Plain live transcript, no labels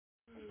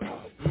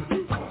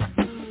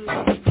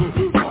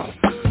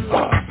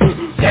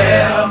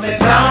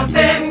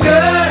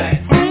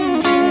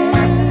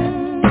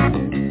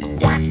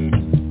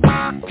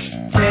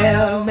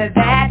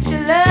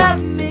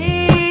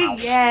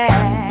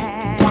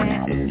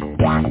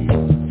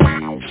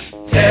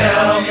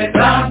me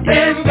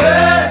something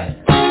good.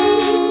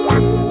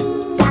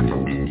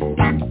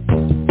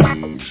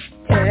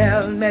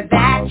 Tell me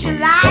that you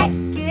like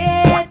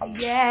it,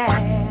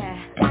 yeah.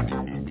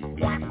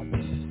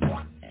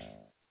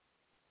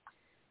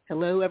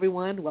 Hello,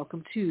 everyone.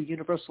 Welcome to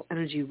Universal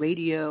Energy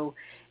Radio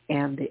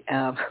and the,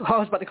 I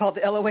was about to call it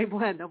the L.O.I.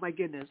 blend. Oh, my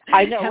goodness.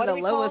 I know. And what the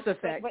do we L.O.I.S. call,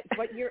 effect.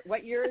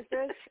 What year is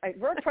this?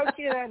 We're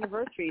approaching an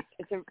anniversary.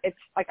 It's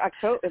like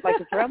October. It's like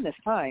it's around this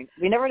time.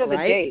 We never know the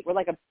date. We're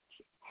like a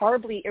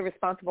horribly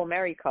irresponsible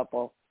married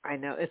couple. I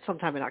know. It's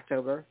sometime in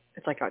October.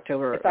 It's like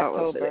October. It's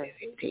October.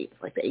 18th,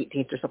 like the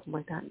 18th or something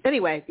like that.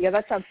 Anyway. Yeah,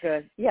 that sounds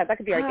good. Yeah, that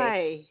could be our date.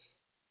 Hi.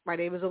 My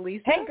name is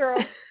Alyssa. Hey,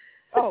 girl.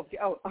 Oh,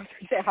 I was going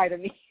to say hi to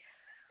me.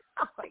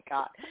 Oh, my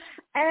God.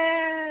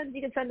 And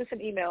you can send us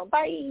an email.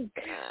 Bye.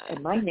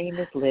 And my name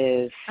is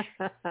Liz.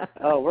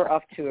 Oh, we're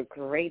off to a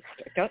great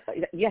start.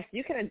 Yes,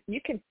 you can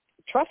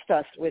trust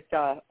us with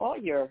all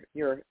your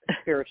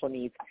spiritual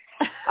needs.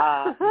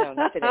 No,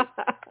 not today.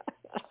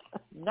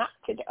 Not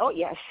today. Oh,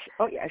 yes.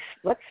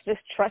 Let's just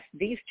trust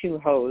these two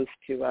hoes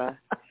to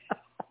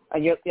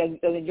and you're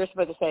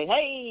supposed to say,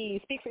 "Hey,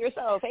 speak for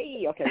yourself."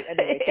 Hey, okay.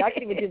 Anyway, so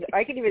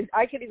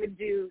I can even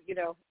do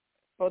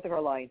both of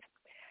our lines.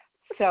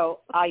 So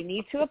I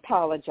need to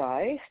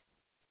apologize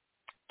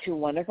to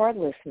one of our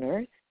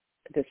listeners.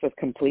 This was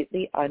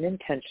completely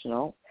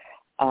unintentional.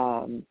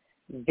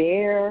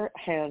 Their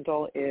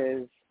handle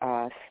is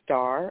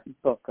Star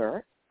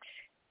Booker,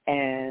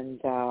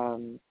 and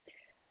I'm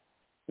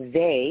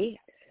going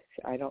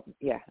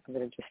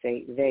to just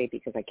say they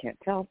because I can't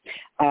tell.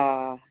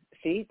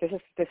 See, this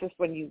is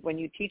when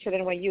you teach at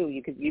NYU,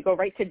 you go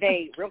right to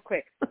they real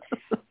quick.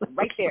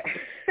 Right there.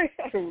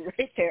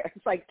 Right there.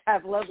 It's like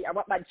Pavlovian. I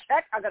want my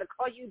check. I'm going to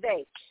call you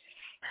they.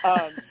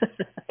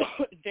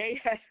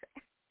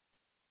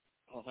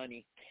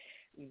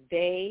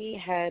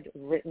 They had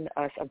written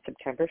us on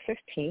September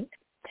 15th,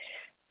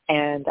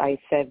 and I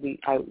said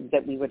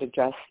that we would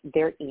address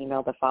their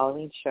email the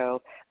following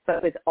show.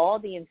 But with all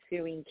the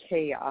ensuing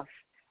chaos,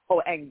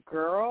 and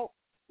girl,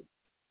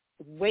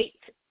 wait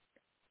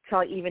till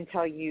I even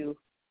tell you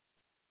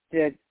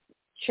the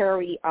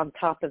cherry on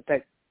top of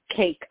the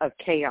cake of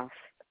chaos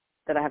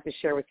that I have to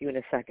share with you in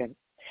a second.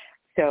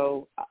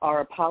 So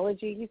our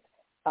apologies,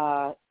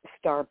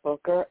 Star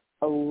Booker.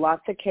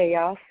 Lots of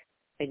chaos.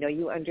 I know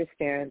you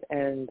understand.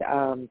 And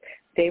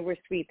they were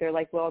sweet. They're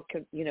like, well,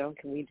 can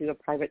we do a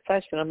private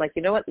session? I'm like,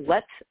 you know what?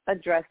 Let's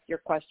address your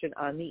question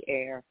on the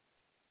air.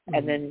 Mm-hmm.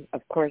 And then,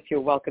 of course,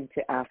 you're welcome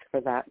to ask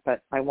for that.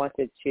 But I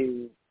wanted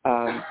to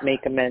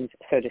make amends,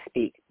 so to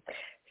speak.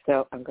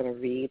 So I'm going to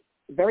read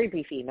a very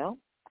brief email.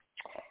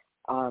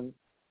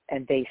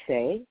 And they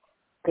say,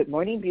 "Good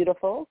morning,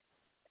 beautiful.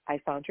 I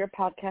found your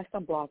podcast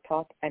on Blog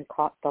Talk and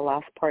caught the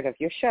last part of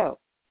your show.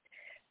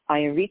 I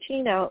am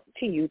reaching out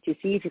to you to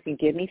see if you can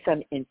give me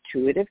some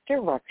intuitive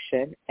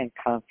direction and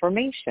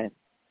confirmation.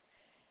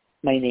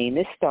 My name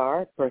is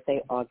Star,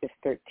 birthday August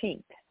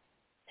 13th.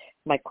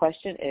 My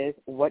question is,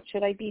 what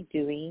should I be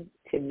doing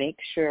to make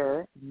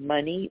sure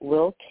money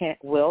can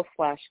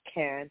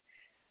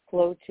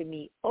flow to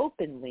me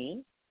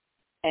openly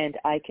and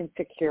I can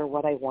secure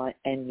what I want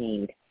and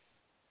need?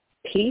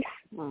 Peace.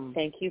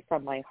 Thank you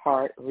from my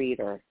heart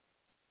reader."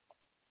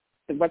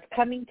 What's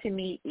coming to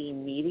me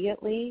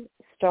immediately,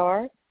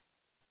 Star,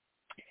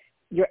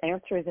 your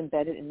answer is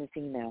embedded in this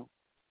email.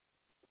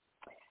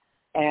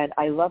 And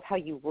I love how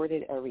you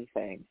worded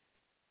everything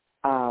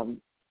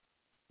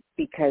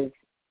because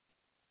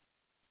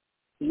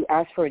you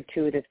asked for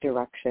intuitive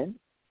direction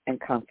and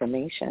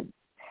confirmation.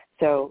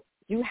 So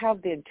you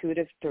have the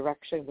intuitive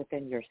direction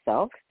within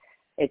yourself.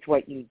 It's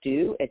what you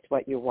do. It's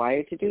what you're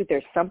wired to do.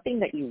 There's something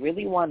that you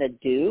really want to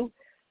do,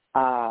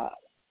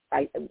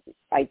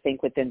 I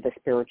think, within the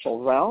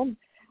spiritual realm,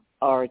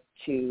 or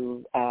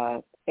to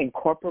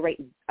incorporate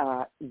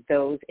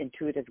those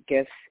intuitive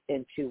gifts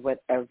into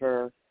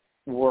whatever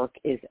work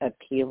is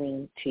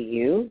appealing to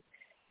you.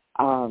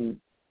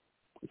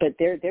 But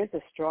there's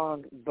a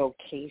strong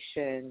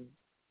vocation,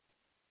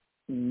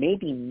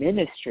 maybe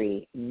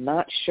ministry,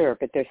 not sure,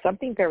 but there's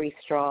something very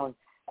strong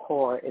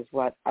core is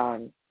what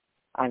I'm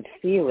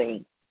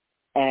feeling.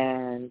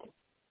 And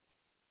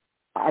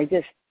I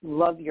just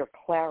love your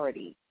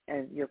clarity,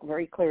 and you're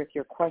very clear with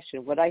your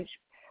question.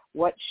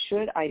 What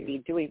should I be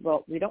doing?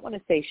 Well, we don't want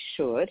to say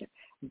should,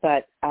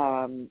 but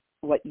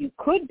what you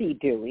could be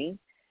doing,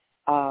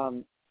 I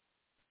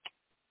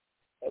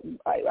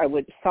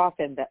would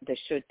soften the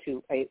should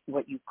to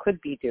what you could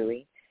be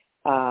doing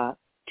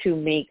to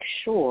make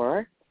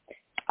sure.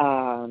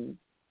 And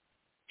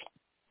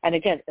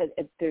again,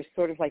 there's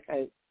sort of like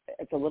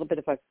it's a little bit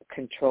of a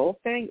control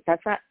thing.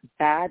 That's not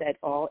bad at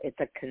all. It's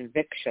a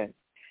conviction.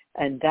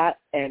 And that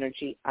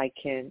energy I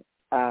can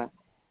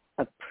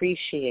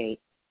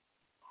appreciate.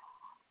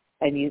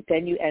 And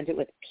then you end it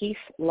with peace,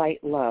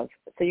 light, love.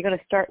 So you're going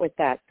to start with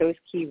that, those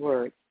key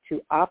words,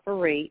 to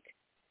operate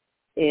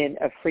in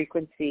a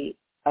frequency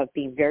of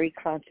being very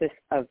conscious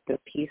of the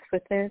peace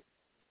within,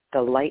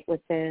 the light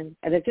within.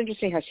 And it's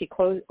interesting how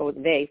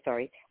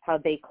how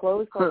they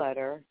closed the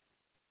letter,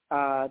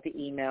 the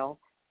email,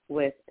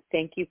 with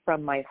 "Thank you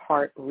from my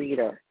heart,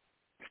 reader."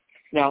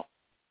 Now,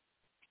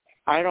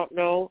 I don't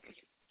know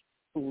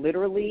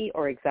literally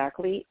or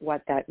exactly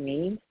what that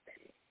means,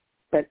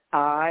 but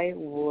I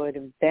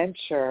would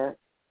venture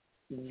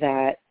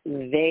that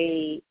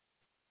they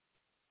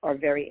are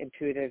very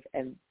intuitive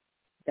and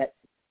that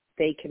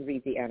they can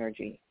read the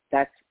energy.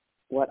 That's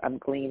what I'm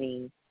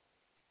gleaning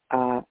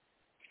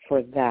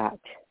for that.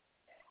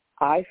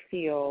 I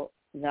feel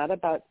not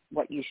about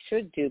what you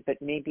should do, but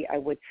maybe I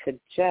would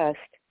suggest,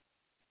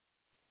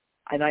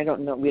 and I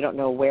don't know, we don't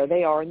know where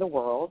they are in the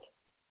world,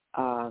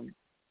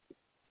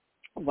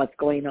 what's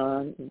going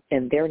on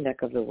in their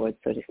neck of the woods,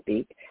 so to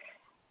speak,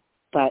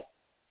 but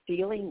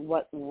feeling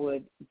what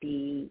would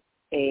be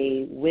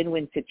a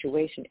win-win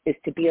situation is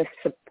to be a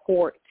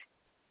support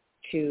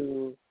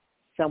to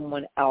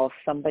someone else,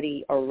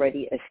 somebody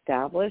already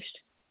established.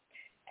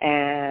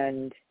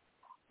 And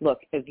look,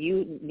 if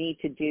you need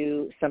to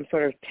do some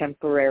sort of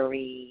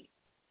temporary,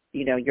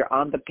 you're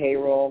on the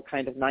payroll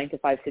kind of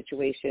 9-to-5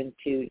 situation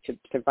to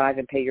survive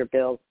and pay your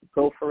bills,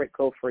 go for it.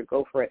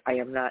 I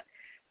am not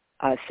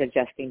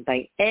suggesting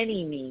by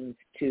any means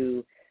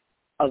to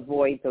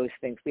avoid those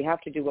things. We have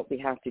to do what we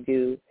have to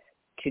do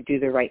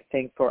the right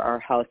thing for our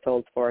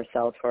households, for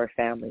ourselves, for our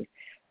families.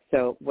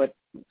 So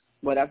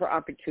whatever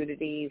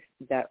opportunities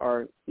that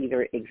are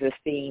either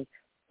existing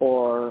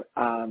or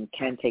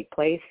can take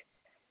place,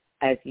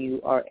 as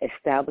you are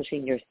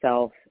establishing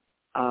yourself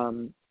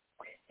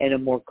in a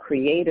more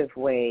creative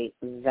way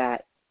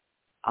that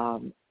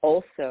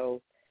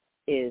also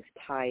is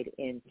tied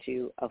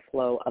into a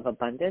flow of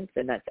abundance,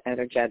 and that's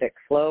energetic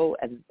flow,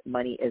 and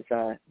money is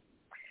a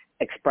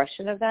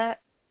expression of that.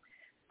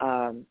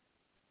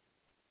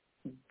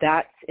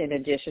 That's in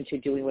addition to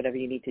doing whatever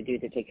you need to do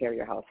to take care of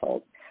your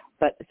household.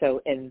 But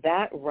so in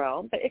that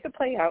realm, but it could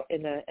play out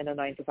in a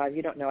 9-to-5.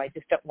 You don't know. I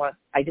just want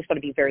to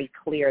be very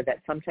clear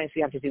that sometimes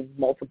we have to do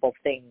multiple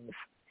things,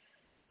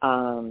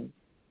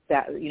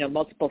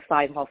 multiple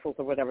side hustles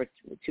or whatever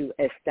to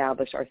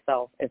establish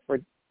ourselves.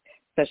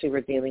 Especially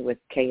we're dealing with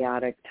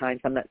chaotic times.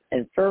 I'm not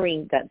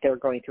inferring that they're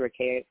going through a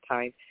chaotic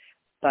time,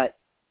 but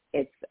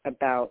it's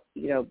about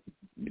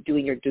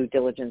doing your due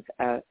diligence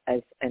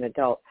as an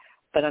adult.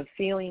 But I'm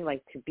feeling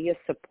like to be a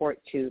support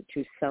to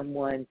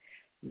someone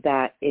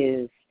that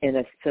is in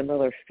a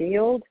similar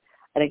field.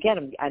 And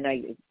again,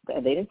 they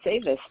didn't say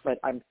this, but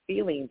I'm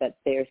feeling that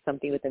there's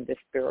something within the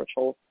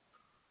spiritual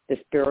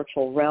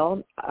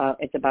realm.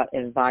 It's about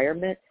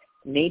environment.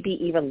 Maybe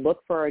even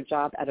look for a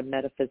job at a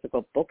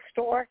metaphysical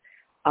bookstore.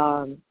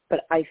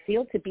 But I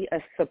feel to be a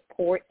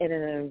support in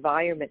an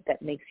environment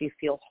that makes you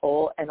feel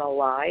whole and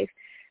alive.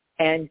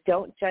 And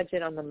don't judge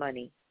it on the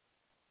money.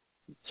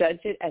 Judge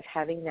it as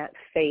having that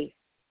faith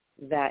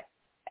that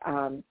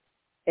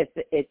if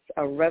it's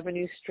a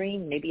revenue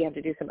stream, maybe you have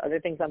to do some other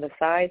things on the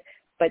side,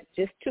 but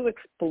just to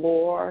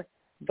explore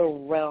the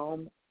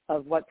realm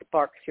of what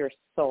sparks your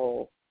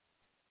soul.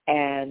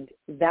 And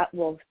that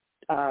will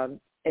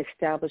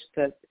establish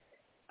the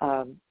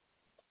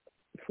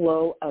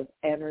flow of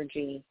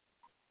energy,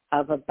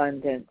 of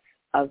abundance,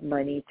 of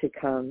money to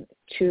come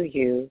to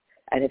you.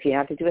 And if you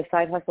have to do a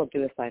side hustle,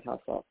 do a side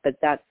hustle. But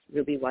that's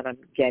really what I'm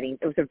getting.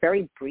 It was a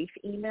very brief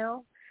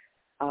email,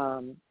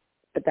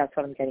 but that's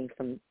what I'm getting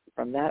from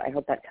that. I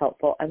hope that's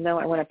helpful. And now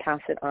I want to pass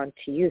it on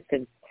to you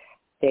since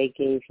they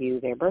gave you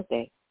their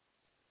birthday.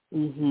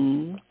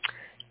 Mm-hmm.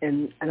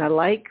 And I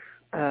like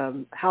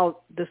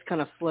how this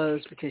kind of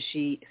flows because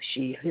she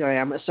here I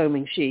am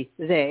assuming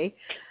they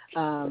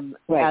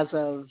right.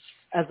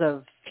 as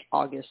of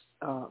August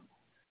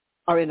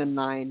are in a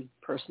 9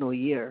 personal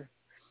year.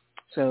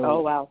 So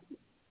oh wow,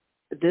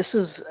 this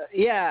is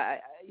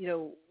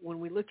when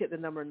we look at the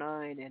number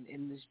 9 and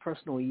in these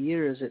personal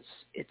years,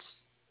 it's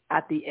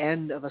at the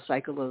end of a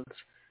cycle of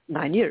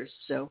 9 years.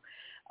 So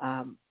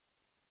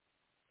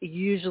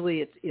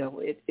usually it's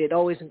it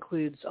always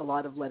includes a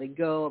lot of letting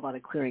go, a lot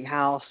of clearing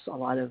house, a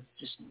lot of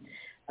just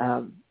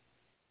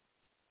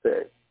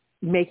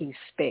making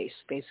space.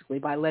 Basically,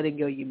 by letting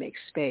go, you make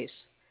space.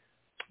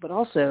 But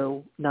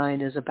also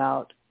 9 is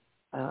about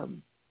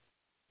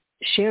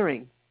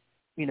sharing,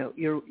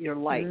 your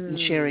light and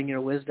sharing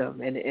your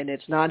wisdom, and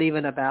it's not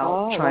even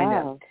about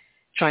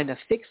trying to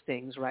fix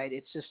things, right?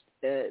 It's just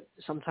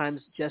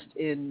sometimes just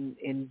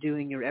in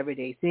doing your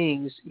everyday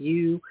things,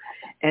 you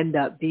end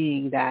up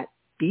being that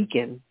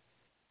beacon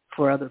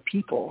for other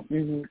people,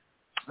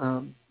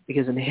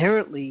 because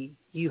inherently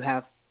you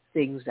have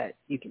things that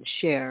you can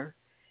share,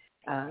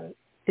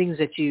 things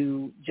that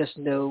you just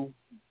know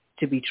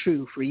to be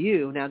true for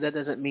you. Now, that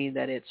doesn't mean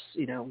that it's,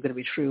 going to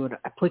be true and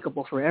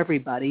applicable for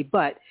everybody,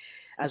 but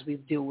as we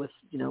deal with,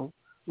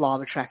 law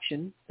of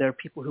attraction, there are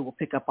people who will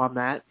pick up on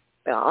that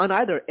on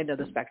either end of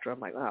the spectrum,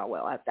 like, oh,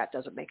 well, that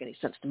doesn't make any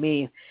sense to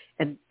me.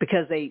 And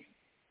because they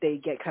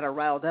get kind of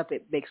riled up,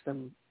 it makes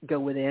them go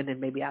within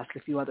and maybe ask a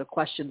few other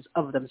questions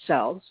of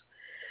themselves.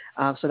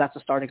 So that's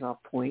a starting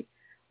off point.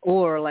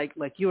 Or like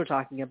you were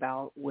talking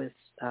about with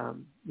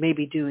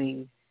maybe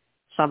doing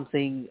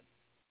something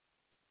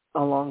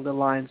along the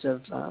lines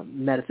of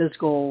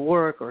metaphysical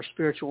work or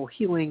spiritual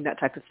healing, that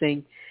type of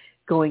thing,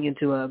 going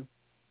into a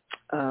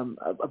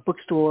a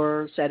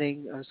bookstore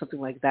setting or something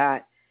like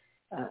that,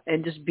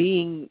 and just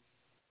being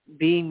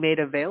made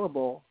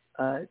available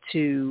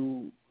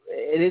to.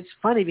 And it's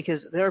funny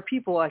because there are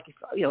people like,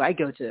 I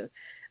go to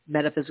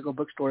metaphysical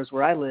bookstores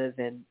where I live,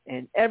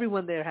 and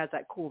everyone there has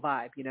that cool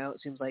vibe.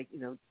 It seems like,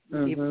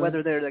 even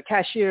whether they're the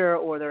cashier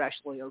or they're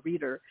actually a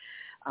reader,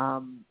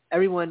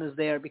 everyone is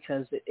there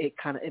because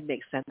it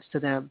makes sense to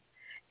them,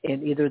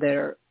 and either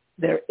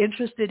they're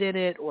interested in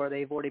it or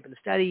they've already been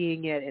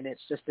studying it, and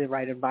it's just the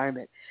right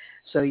environment.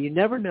 So you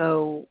never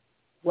know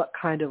what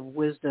kind of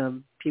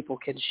wisdom people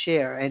can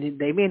share, and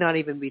they may not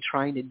even be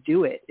trying to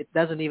do it. It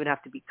doesn't even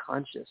have to be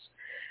conscious,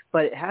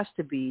 but it has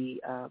to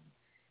be,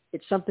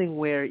 it's something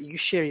where you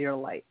share your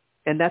light,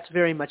 and that's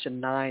very much a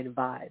 9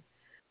 vibe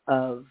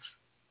of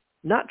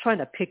not trying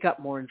to pick up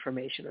more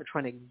information or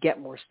trying to get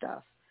more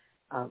stuff,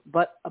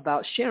 but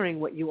about sharing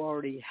what you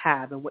already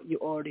have and what you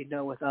already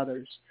know with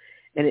others.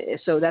 And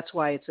so that's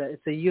why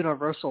it's a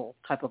universal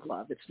type of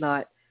love. It's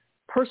not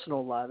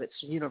personal love, it's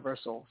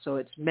universal. So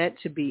it's meant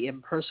to be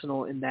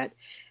impersonal in that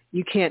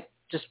you can't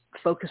just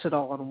focus it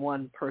all on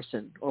one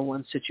person or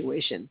one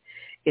situation.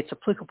 It's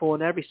applicable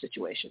in every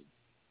situation,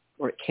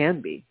 or it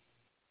can be.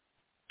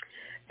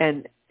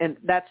 And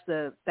that's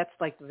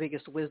like the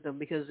biggest wisdom,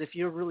 because if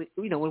you're really,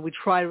 when we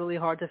try really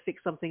hard to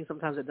fix something,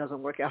 sometimes it doesn't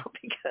work out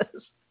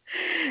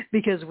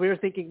because we're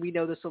thinking we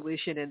know the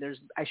solution, and there's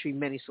actually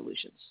many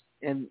solutions.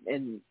 And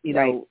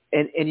know,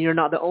 and you're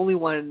not the only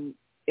one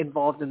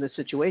involved in the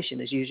situation.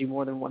 There's usually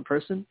more than one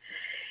person,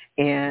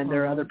 and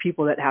there are other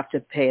people that have to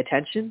pay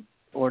attention,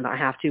 or not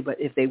have to, but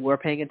if they were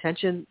paying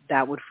attention,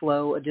 that would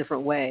flow a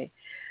different way.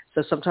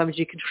 So sometimes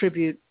you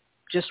contribute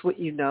just what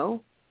you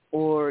know,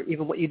 or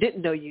even what you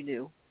didn't know you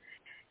knew.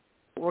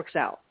 It works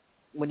out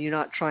when you're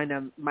not trying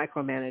to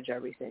micromanage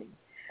everything.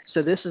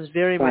 So this is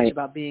very much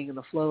about being in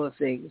the flow of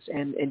things,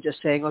 and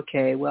just saying,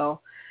 okay,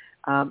 well,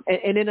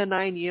 and in a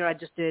 9-year, I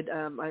just did,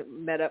 I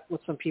met up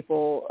with some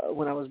people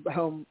when I was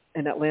home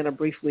in Atlanta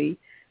briefly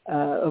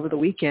over the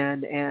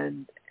weekend,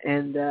 and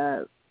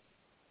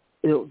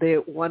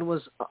one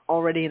was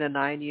already in a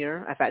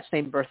 9-year, in fact,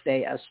 same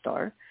birthday as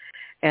Star,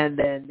 and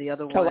then the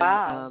other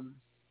one,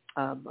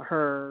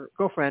 her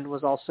girlfriend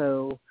was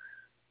also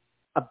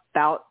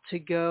about to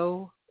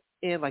go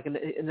in, like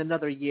in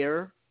another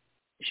year.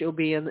 She'll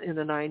be in the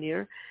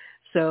 9-year.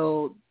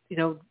 So,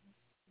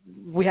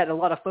 we had a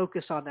lot of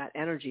focus on that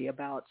energy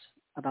about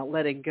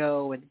letting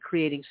go and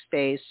creating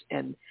space,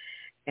 and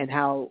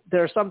how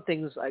there are some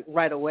things like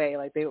right away,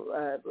 like they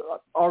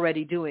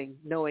already doing,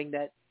 knowing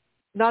that,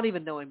 not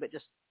even knowing, but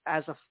just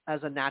as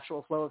a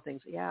natural flow of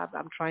things. Yeah,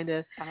 I'm trying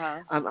to,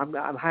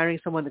 I'm hiring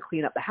someone to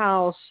clean up the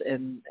house,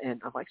 and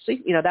I'm like,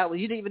 see, that was,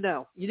 you didn't even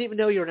know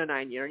you're in a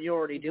 9-year, and you're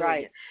already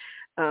doing it.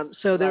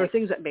 So there are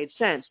things that made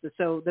sense.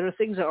 So there are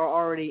things that are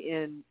already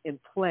in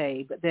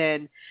play. But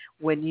then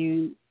when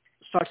you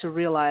start to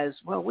realize,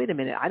 well, wait a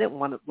minute, I didn't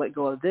want to let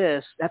go of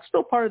this. That's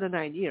still part of the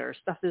 9 years.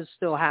 Stuff is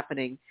still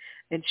happening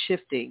and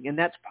shifting. And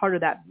that's part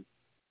of that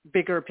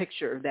bigger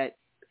picture, that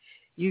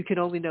you can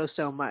only know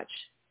so much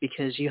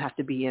because you have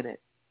to be in it.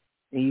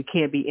 And you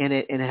can't be in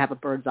it and have a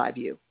bird's eye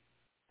view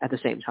at the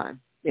same time.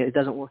 It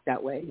doesn't work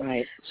that way.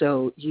 Right.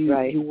 So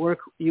you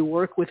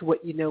work with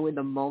what you know in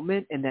the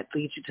moment, and that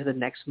leads you to the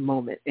next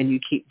moment, and you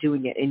keep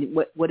doing it. And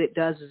what it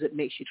does is it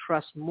makes you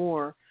trust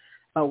more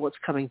about what's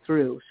coming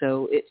through.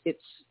 So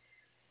it's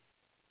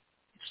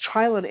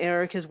trial and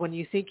error, because when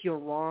you think you're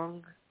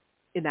wrong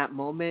in that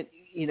moment,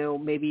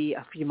 maybe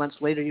a few months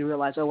later you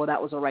realize, oh, well,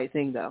 that was the right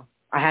thing, though.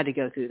 I had to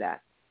go through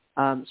that.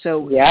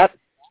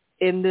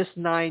 In this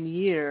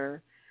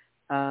 9-year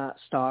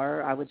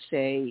Star, I would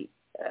say,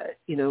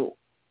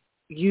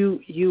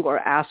 you are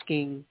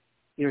asking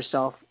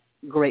yourself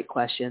great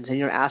questions, and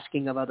you're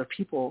asking of other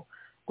people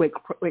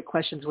great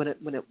questions when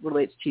it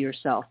relates to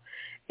yourself.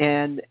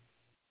 And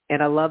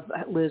I love,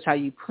 Liz, how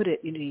you put it.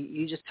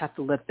 You just have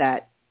to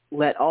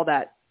let all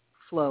that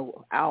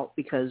flow out,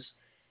 because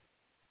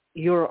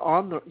you're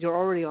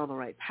already on the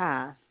right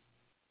path.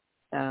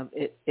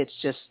 It's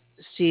just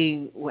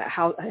seeing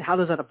how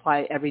does that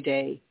apply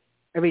everyday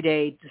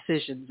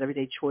decisions,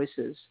 everyday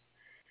choices.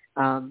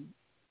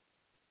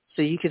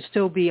 So you can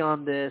still be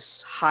on this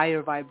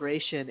higher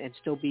vibration and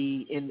still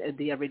be in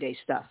the everyday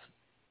stuff.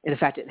 And in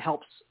fact,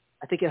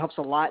 I think it helps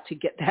a lot to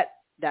get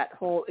that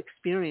whole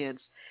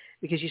experience,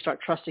 because you start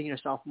trusting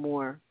yourself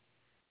more.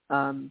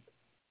 I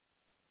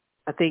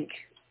think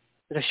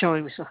they're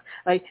showing me,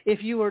 like,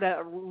 if you were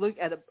to look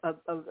at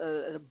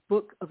a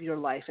book of your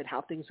life and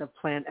how things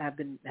have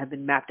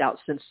been mapped out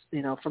since,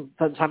 from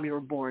the time you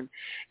were born,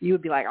 you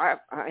would be like,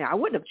 I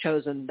wouldn't have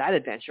chosen that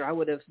adventure. I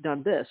would have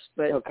done this,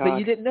 but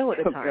you didn't know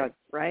at the time,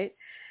 right?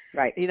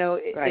 Right.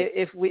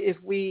 If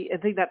we, I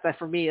think that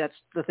for me, that's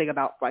the thing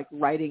about like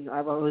writing.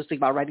 I always think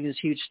about writing this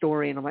huge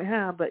story, and I'm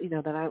like, but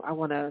then I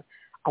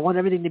want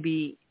everything to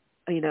be,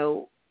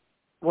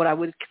 what I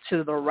would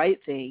consider the right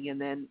thing, and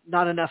then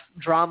not enough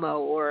drama,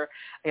 or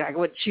I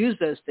wouldn't choose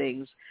those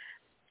things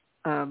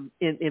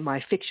in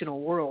my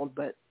fictional world.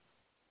 But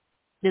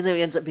then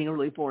it ends up being a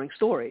really boring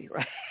story,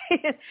 right? She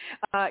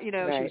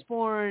Right. was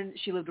born,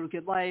 she lived a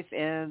good life,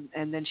 and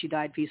then she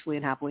died peacefully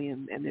and happily,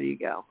 and there you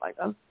go. Like,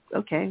 oh,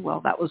 okay,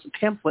 well, that was a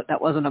pamphlet.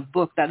 That wasn't a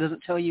book. That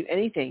doesn't tell you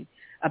anything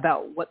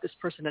about what this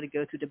person had to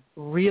go through to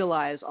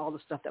realize all the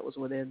stuff that was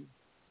within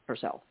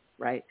herself,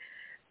 right?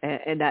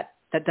 And that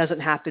doesn't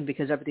happen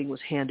because everything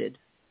was handed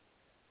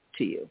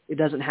to you. It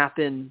doesn't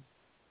happen.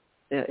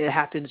 It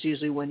happens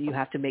usually when you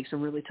have to make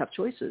some really tough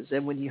choices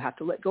and when you have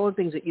to let go of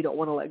things that you don't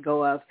want to let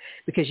go of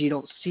because you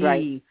don't see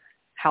Right.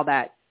 how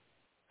that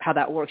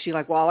works. You're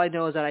like, well, all I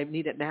know is that I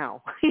need it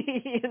now.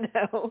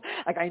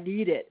 Like I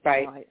need it.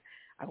 Right.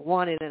 I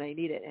want it and I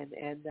need it.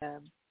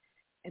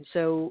 And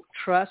so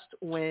trust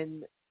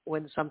when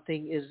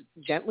something is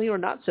gently or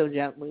not so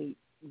gently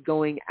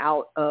going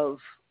out of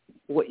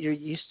what you're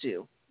used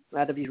to,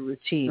 out of your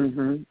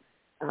routine.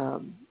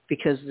 Mm-hmm.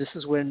 Because this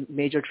is when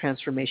major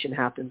transformation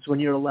happens, when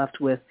you're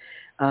left with,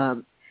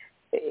 in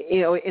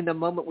the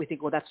moment we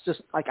think, well, that's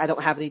just like, I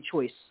don't have any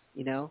choice,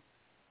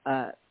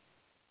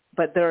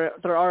 but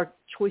there are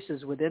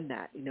choices within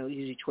that,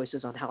 usually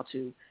choices on how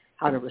to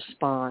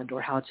respond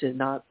or how to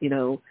not,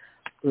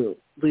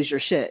 lose your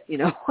shit,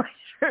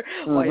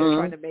 while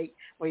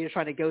you're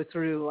trying to go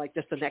through like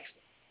just the next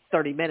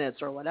 30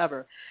 minutes or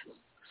whatever.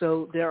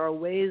 So there are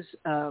ways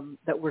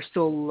that we're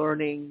still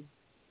learning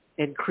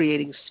and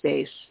creating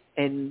space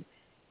and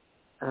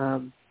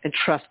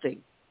trusting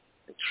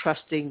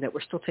that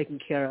we're still taken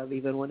care of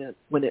even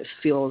when it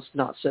feels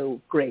not so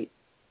great,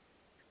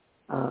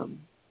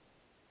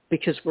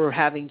 because we're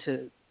having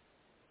to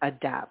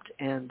adapt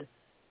and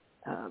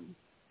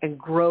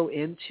grow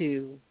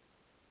into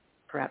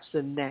perhaps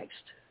the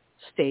next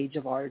stage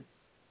of our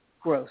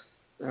growth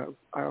or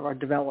our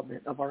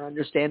development, of our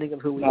understanding of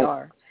who we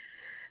are.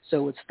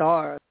 So with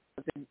Star,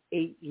 it's been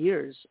 8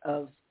 years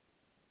of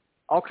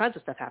all kinds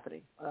of stuff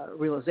happening,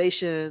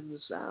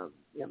 realizations,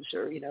 I'm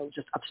sure,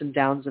 just ups and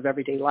downs of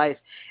everyday life.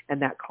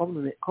 And that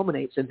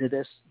culminates into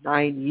this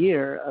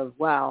 9-year of,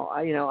 wow,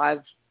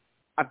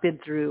 I've been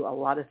through a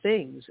lot of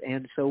things.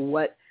 And so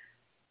what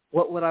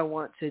would I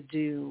want to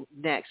do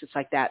next? It's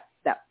like that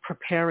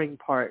preparing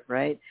part,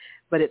 right?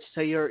 But it's, so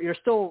you're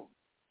still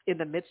in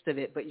the midst of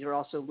it, but you're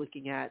also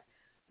looking at,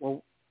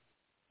 well,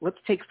 let's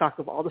take stock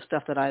of all the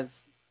stuff that I've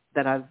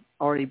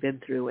already been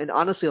through. And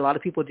honestly, a lot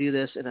of people do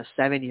this in a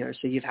 7 years.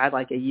 So you've had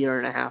like a year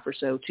and a half or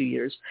so, 2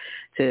 years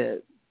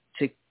to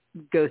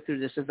go through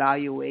this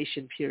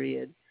evaluation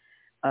period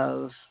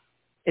and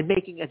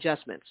making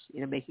adjustments,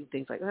 making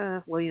things like,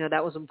 that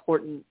was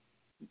important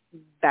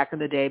back in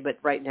the day, but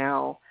right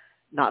now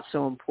not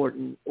so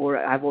important, or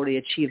I've already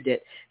achieved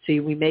it.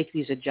 So we make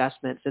these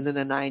adjustments, and then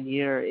the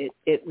 9-year,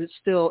 it's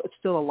still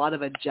a lot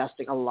of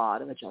adjusting.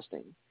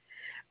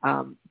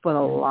 But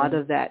a lot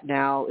of that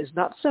now is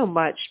not so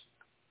much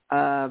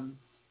about,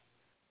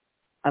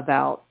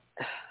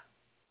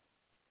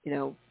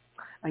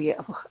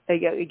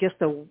 I guess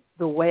the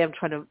way I'm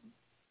trying to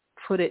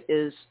put it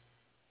is,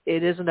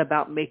 it isn't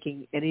about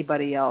making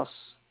anybody else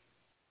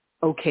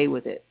okay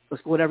with it,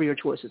 with whatever your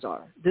choices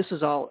are. This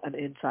is all an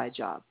inside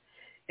job,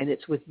 and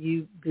it's with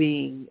you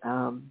being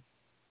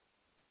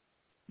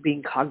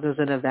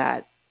cognizant of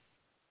that,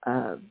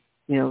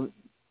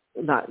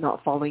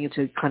 not falling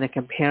into kind of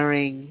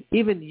comparing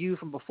even you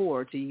from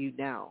before to you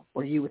now,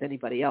 or you with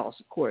anybody else,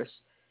 of course.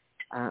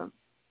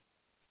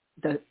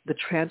 The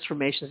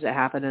transformations that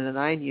happen in a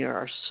 9-year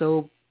are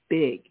so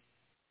big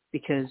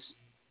because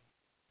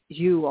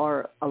you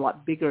are a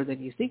lot bigger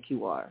than you think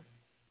you are.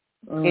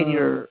 And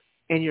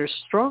you're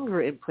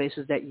stronger in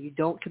places that you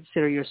don't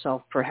consider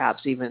yourself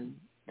perhaps even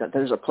that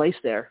there's a place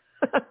there.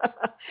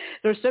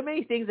 There's so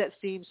many things that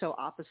seem so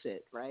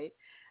opposite, right?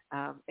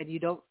 And you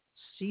don't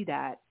see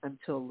that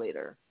until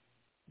later.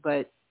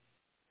 But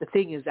the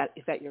thing is that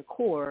if at your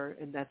core,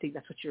 and I think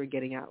that's what you're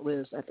getting at,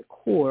 Liz, at the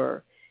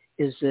core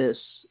is this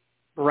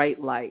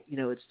bright light.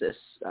 It's this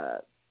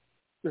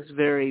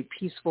very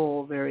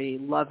peaceful, very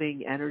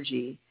loving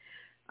energy.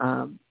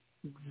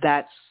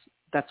 That's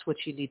what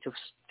you need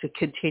to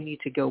continue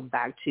to go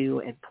back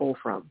to and pull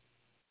from.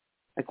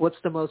 Like, what's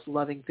the most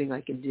loving thing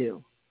I can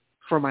do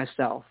for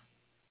myself?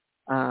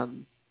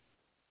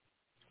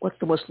 What's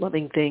the most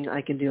loving thing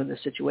I can do in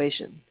this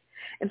situation?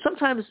 And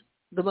sometimes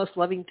the most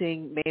loving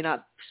thing may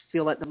not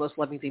feel like the most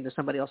loving thing to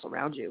somebody else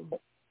around you,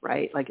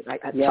 right? Like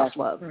tough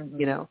love,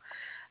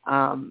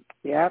 And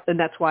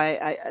that's why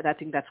I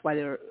think that's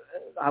why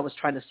I was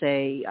trying to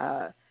say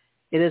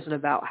it isn't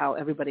about how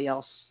everybody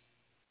else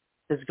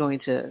is going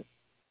to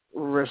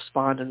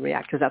respond and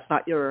react, because that's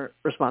not your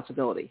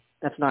responsibility.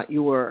 That's not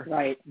your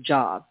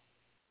job,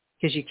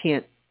 because you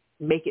can't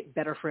make it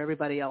better for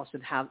everybody else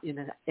and have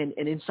and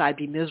inside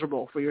be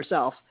miserable for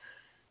yourself.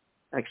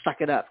 Like,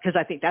 suck it up, because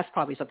I think that's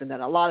probably something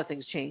that a lot of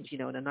things change, in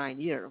a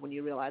 9-year, when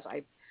you realize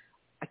I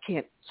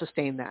can't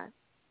sustain that,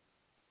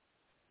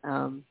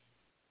 and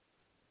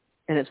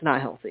it's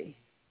not healthy.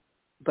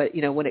 But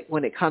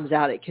when it comes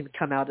out, it can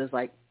come out as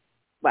like,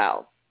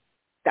 wow,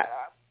 that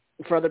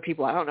for other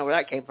people, I don't know where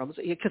that came from,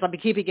 because I've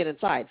been keeping it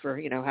inside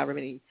for however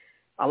many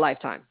a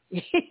lifetime,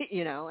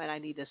 and I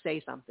need to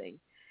say something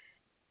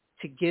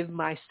to give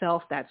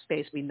myself that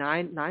space. I mean,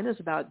 nine is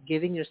about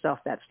giving yourself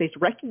that space,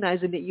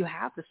 recognizing that you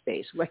have the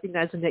space,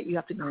 recognizing that you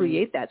have to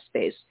create that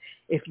space.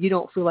 If you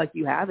don't feel like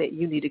you have it,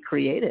 you need to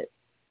create it.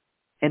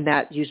 And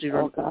that usually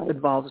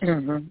involves,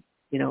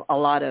 a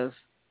lot of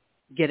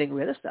getting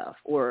rid of stuff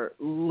or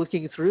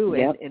looking through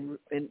and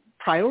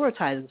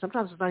prioritizing.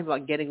 Sometimes it's not even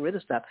about getting rid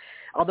of stuff.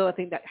 Although I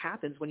think that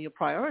happens when you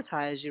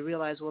prioritize, you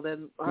realize, well,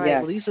 then, all right,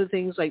 well, these are the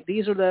things, like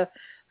these are the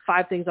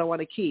 5 things I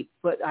want to keep,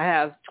 but I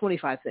have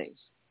 25 things.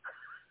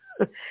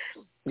 So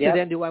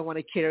then do I want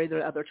to carry the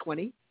other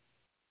 20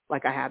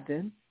 like I have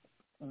been?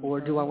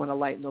 Or do I want to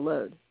lighten the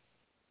load?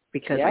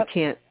 Because I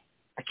can't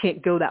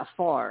go that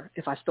far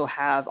if I still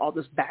have all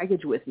this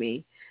baggage with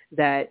me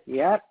that,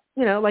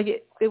 like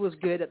it was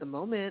good at the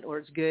moment, or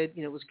it's good,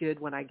 it was good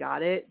when I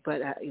got it,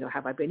 but,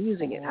 have I been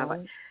using it? Have I,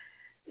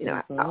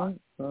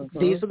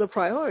 these are the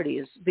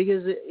priorities,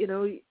 because,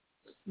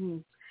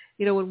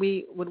 when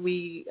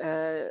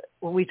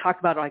we talk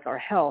about like our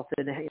health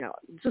and,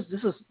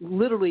 this is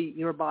literally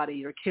your body,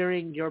 you're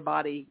carrying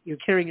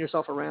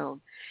yourself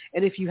around.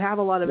 And if you have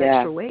a lot of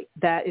extra weight,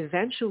 that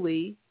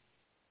eventually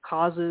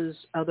causes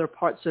other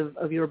parts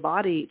of your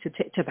body to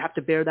have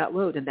to bear that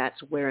load, and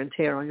that's wear and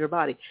tear on your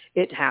body.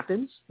 It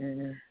happens.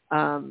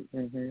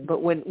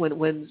 But when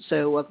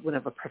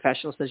a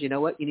professional says, you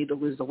know what, you need to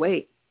lose the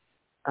weight,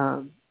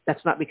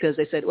 that's not because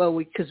they said, well,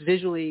 because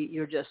visually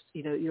you're just,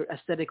 you're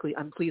aesthetically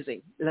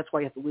unpleasing, and that's why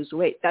you have to lose the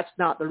weight. That's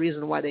not the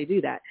reason why they do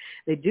that.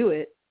 They do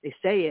it, they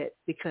say it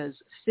because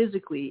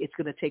physically it's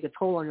going to take a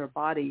toll on your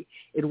body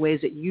in ways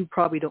that you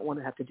probably don't want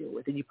to have to deal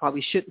with, and you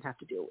probably shouldn't have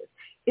to deal with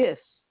if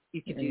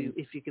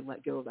you can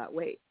let go of that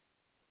weight.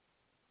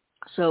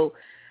 So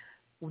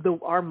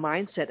our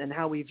mindset and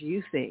how we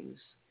view things,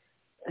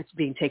 it's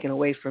being taken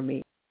away from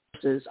me.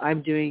 Versus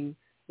I'm doing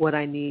what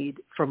I need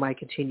for my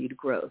continued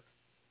growth.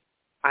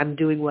 I'm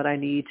doing what I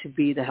need to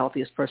be the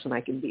healthiest person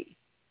I can be.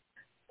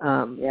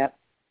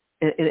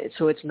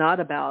 So it's not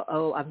about,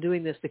 I'm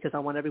doing this because I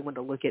want everyone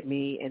to look at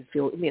me and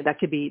feel. That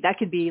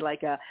could be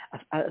like a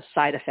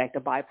side effect,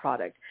 a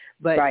byproduct.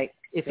 But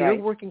if you're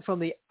working from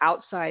the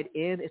outside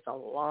in, it's a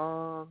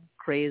long,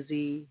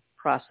 crazy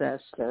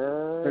process.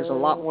 There's a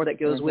lot more that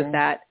goes with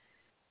that,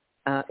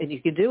 and you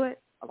can do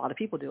it. A lot of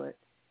people do it.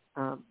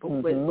 But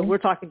when we're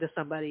talking to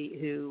somebody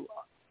who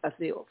I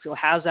feel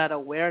has that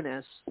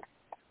awareness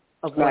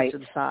of what's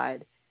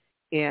inside.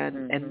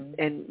 And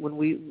when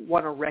we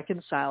want to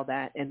reconcile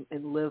that and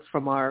live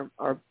from our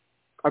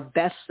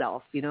best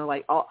self,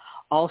 like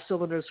all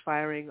cylinders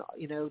firing,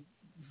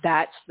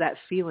 that's that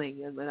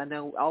feeling. And I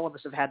know all of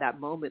us have had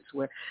that moments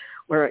where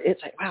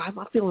it's like, wow, I'm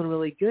not feeling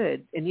really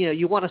good. And,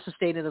 you want to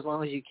sustain it as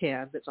long as you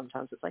can, but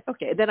sometimes it's like,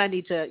 okay, then I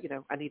need to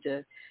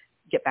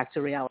get back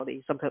to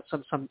reality.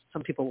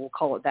 Some people will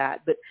call it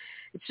that, but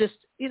it's just,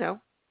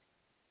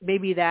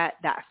 maybe that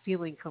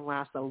feeling can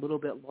last a little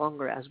bit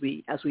longer as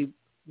we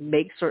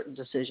make certain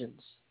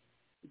decisions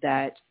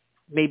that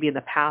maybe in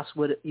the past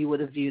you would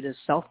have viewed as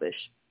selfish,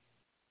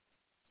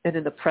 and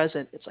in the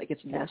present it's like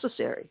it's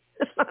necessary.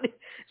 It's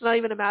not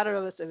even a matter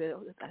of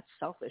that's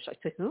selfish.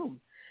 Like, to whom?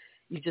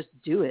 You just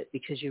do it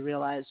because you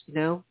realize,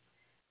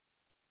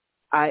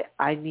 I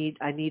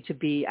need to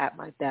be at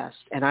my best,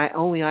 and I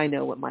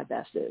know what my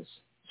best is.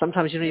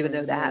 Sometimes you don't even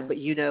know that, but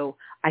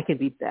I can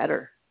be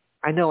better.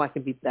 I know I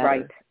can be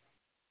better.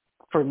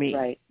 For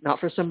me, not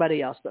for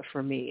somebody else, but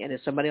for me. And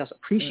if somebody else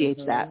appreciates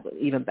that,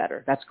 even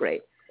better. That's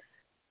great.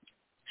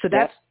 So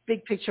that's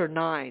big picture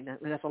 9.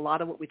 I mean, that's a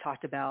lot of what we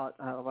talked about,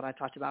 what I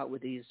talked about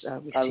with these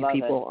two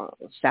people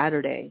on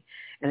Saturday.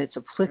 And it's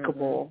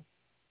applicable.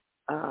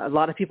 A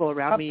lot of people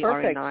around me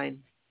are in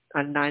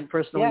 9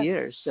 personal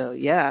years. So,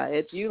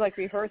 it's... You,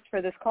 rehearsed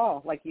for this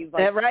call. Is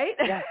that right?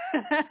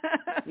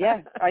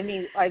 Yeah. I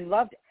mean, I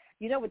loved it.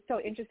 What's so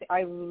interesting,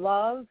 I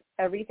love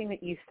everything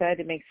that you said.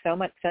 It makes so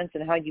much sense,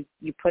 and how you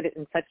put it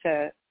in such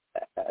a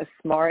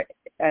smart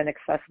and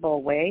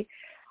accessible way.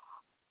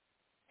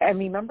 And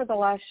remember the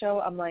last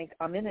show, I'm like,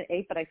 I'm in an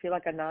 8, but I feel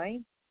like a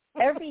 9.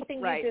 Everything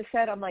you just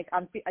said, I'm like,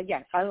 I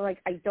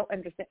don't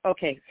understand.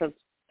 Okay, so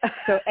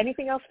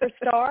anything else for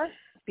Star?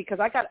 Because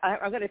I'm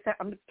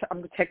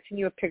texting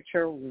you a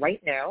picture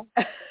right now.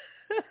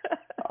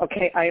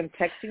 Okay, I am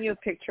texting you a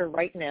picture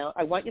right now.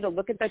 I want you to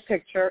look at that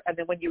picture, and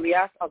then when you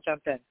react, I'll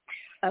jump in.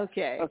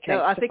 Okay.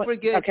 No, I think we're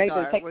good, okay,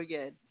 Star. We're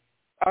good.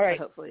 All right.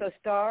 Hopefully. So,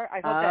 Star, I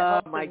hope that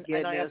helps. Oh, my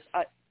goodness.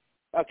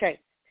 Okay.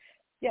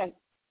 Yeah.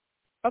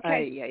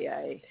 Okay.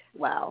 Ay.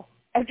 Wow.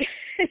 Okay.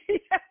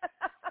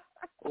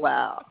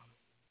 Wow.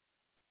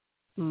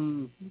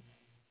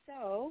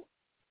 So,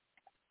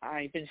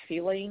 I've been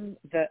feeling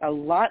a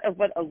lot of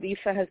what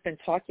Alyssa has been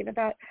talking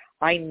about.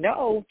 I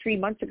know 3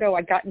 months ago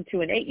I got into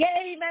an 8.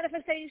 Yay,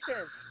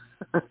 manifestation!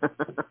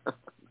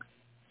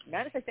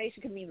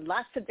 Manifestation can mean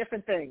lots of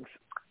different things.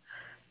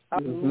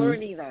 I'm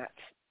learning that.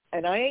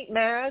 And I ain't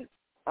mad.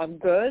 I'm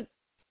good.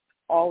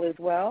 All is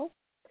well.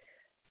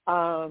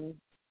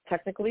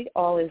 Technically,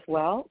 all is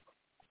well.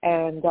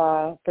 And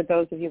for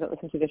those of you that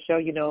listen to the show,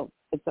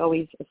 it's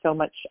always so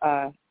much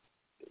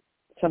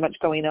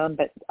going on,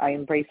 but I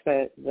embrace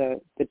the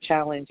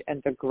challenge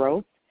and the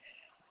growth.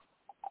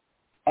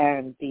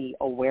 and the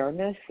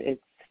awareness,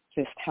 it's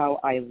just how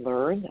I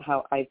learn,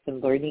 how I've been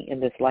learning in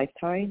this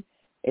lifetime.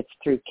 It's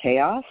through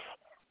chaos.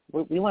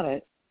 We want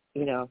to,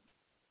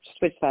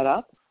 switch that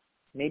up.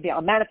 Maybe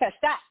I'll manifest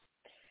that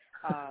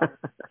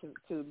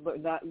to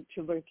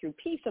learn through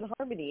peace and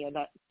harmony and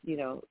not,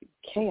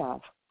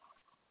 chaos.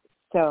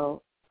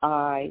 So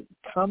I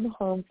come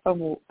home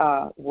from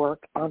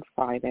work on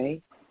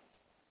Friday.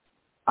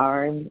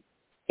 I'm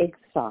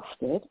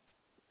exhausted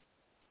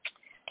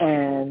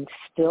and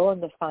still in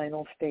the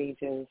final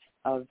stages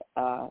of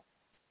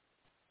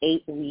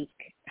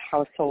 8-week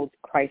household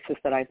crisis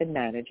that I've been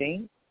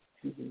managing,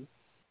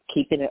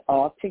 keeping it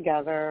all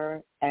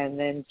together, and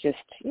then just,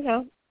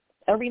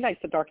 every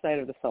night's the dark night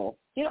of the soul.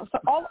 So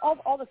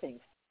all the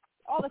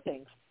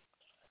things.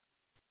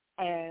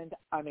 And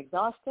I'm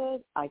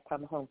exhausted. I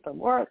come home from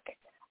work.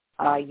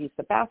 I use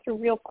the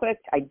bathroom real quick.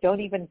 I don't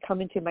even come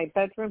into my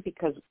bedroom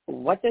because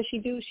what does she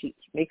do? She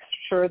makes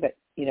sure that,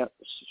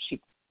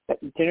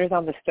 that dinner's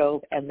on the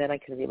stove, and then I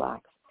can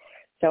relax.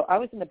 So I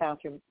was in the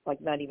bathroom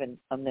like not even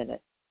a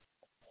minute.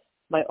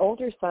 My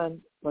older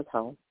son was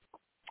home,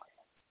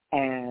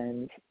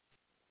 and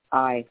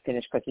I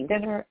finished cooking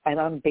dinner,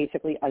 and I'm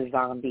basically a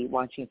zombie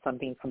watching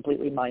something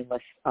completely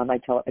mindless on my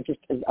television, just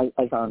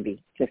a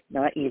zombie, just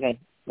not even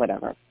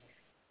whatever.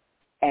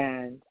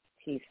 And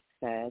he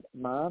said,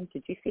 "Mom,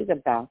 did you see the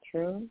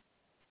bathroom?"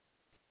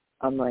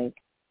 I'm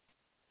like,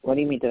 "What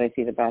do you mean, did I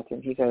see the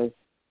bathroom?" He goes,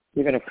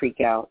 "You're going to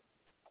freak out."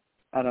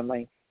 And I'm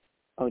like,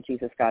 "Oh,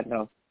 Jesus, God,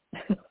 no."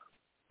 I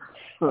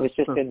was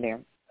just in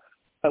there.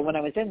 But when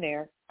I was in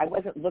there, I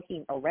wasn't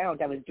looking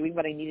around. I was doing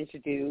what I needed to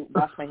do,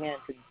 wash my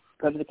hands, and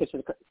go to the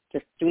kitchen,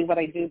 just doing what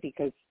I do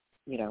because,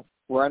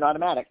 we're on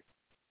automatic.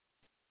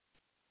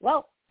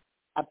 Well,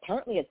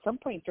 apparently at some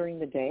point during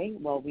the day,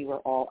 while we were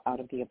all out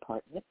of the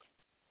apartment,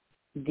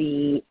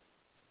 the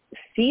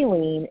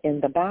ceiling in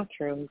the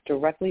bathroom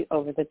directly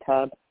over the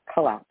tub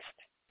collapsed.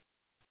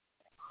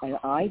 And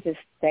I just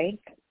thank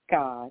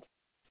God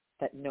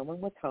that no one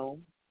was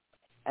home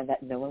and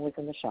that no one was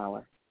in the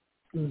shower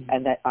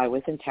and that I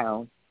was in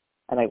town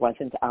and I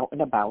wasn't out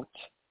and about,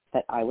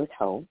 that I was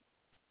home.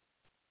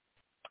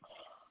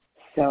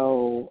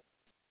 So,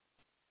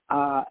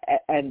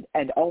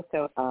 and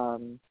also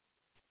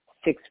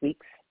 6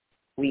 weeks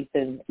we've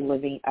been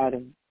living out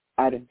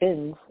of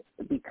bins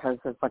because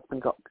of what's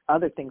been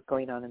other things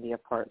going on in the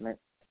apartment,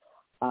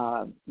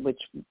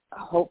 which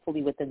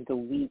hopefully within the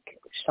week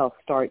shall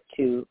start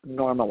to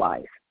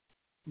normalize.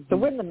 So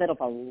we're in the middle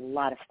of a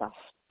lot of stuff.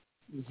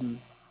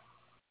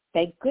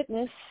 Thank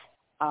goodness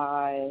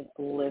I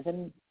live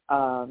in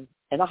a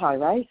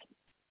high-rise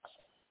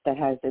that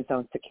has its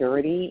own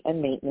security and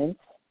maintenance,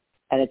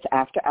 and it's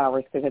after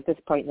hours because at this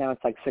point now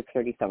it's like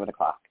 6:30, 7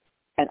 o'clock,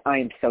 and I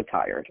am so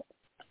tired.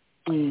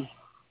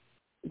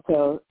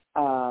 So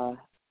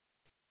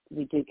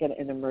we did get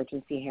an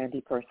emergency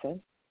handy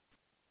person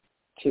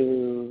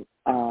to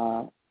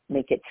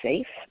make it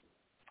safe.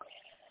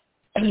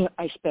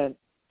 I spent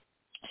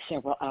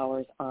several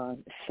hours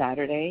on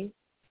Saturday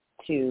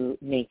to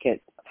make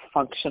it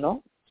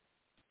functional.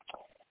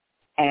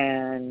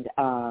 And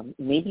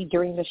maybe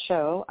during the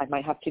show, I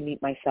might have to meet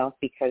myself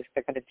because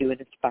they're going to do an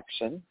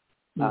inspection.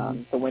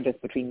 The window's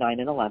between 9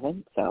 and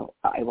 11, so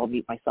I will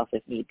meet myself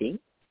if need be.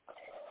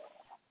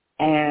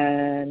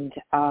 And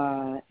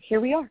here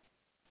we are.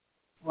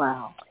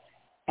 Wow.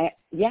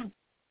 Yeah.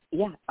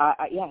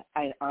 I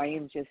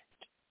am just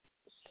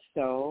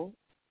so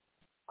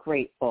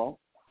grateful.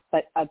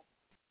 But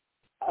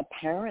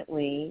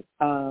apparently,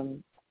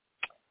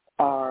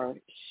 our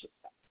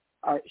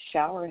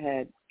shower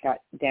head got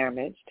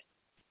damaged,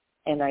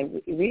 and I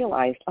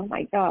realized, oh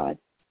my God,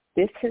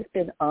 this has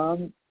been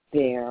on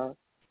there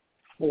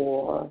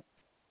for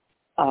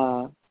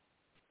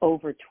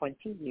over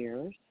 20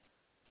 years,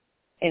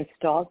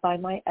 installed by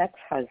my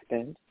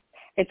ex-husband.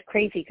 It's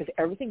crazy because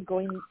everything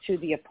going to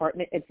the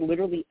apartment, it's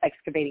literally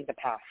excavating the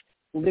past,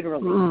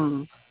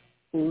 literally.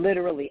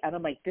 And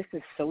I'm like, this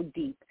is so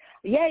deep.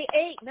 Yay,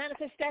 8,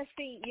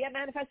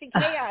 manifesting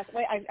chaos.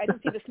 Wait, I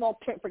didn't see the small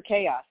print for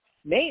chaos.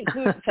 May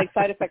include, it's like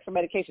side effects from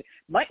medication.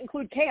 Might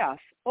include chaos.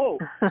 Oh,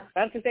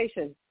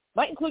 manifestation.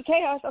 Might include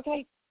chaos.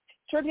 Okay.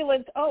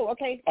 Turbulence. Oh,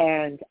 okay.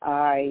 And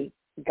I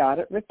got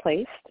it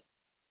replaced.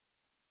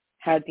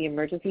 Had the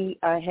emergency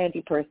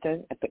handy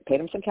person. I paid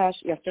him some cash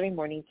yesterday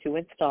morning to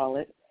install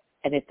it,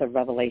 and it's a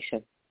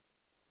revelation.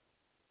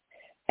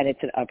 And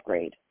it's an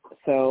upgrade.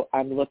 So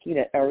I'm looking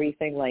at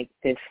everything like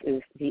this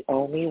is the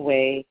only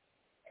way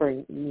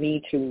for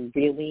me to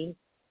really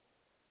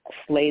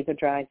slay the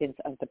dragons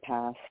of the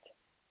past.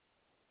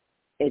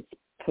 It's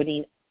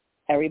putting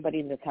everybody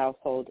in this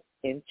household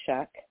in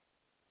check.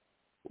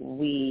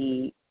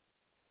 We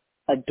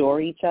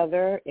adore each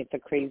other. It's a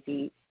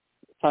crazy,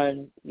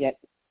 fun, yet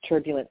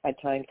turbulent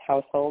at times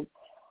household.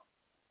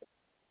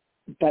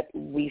 But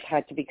we've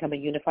had to become a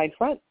unified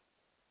front.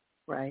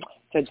 Right.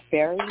 So it's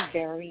very,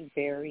 very,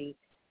 very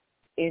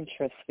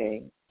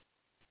interesting.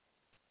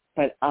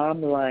 But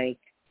I'm like,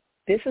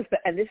 this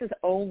is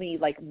only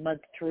like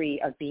month 3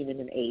 of being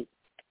in an 8.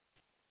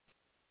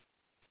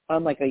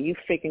 I'm like, are you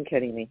freaking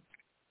kidding me?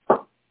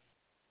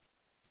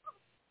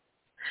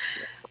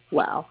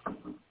 Wow.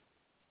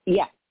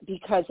 Yeah,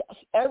 because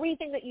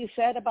everything that you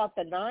said about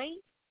the 9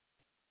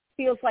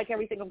 feels like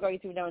everything I'm going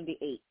through now in the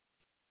 8.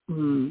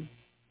 Mm.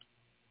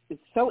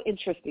 It's so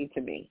interesting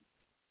to me.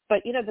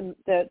 But, you know,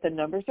 the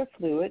numbers are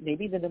fluid.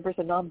 Maybe the numbers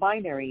are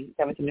non-binary.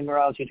 That was a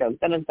numerology joke.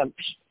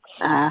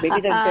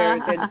 Maybe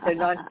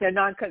they're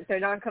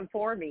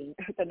non-conforming.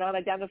 They're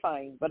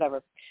non-identifying,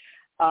 whatever.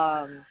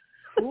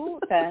 Who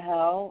the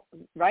hell,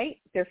 right?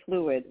 They're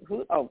fluid.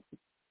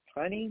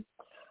 Funny.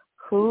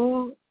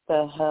 Who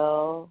the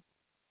hell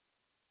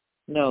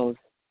knows?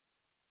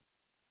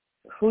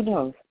 Who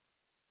knows?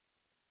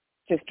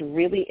 Just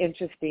really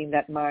interesting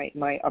that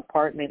my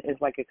apartment is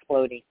like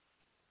exploding,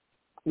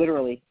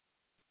 literally.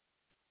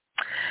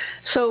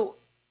 So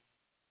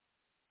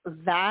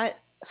that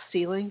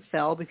ceiling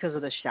fell because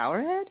of the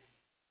shower head?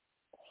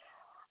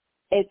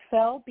 It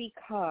fell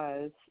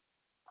because,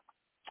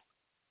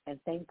 and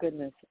thank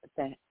goodness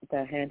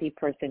the handy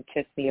person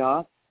tipped me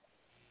off.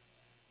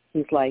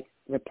 He's like,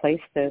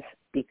 replace this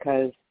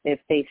because if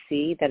they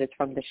see that it's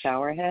from the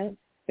shower head,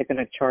 they're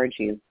going to charge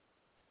you.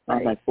 Right.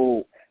 I'm like,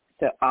 oh.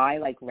 So I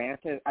ran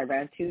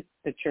to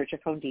the Church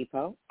of Home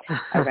Depot.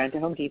 I ran to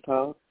Home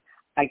Depot.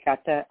 I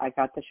got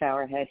the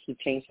shower head. He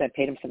changed it. I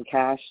paid him some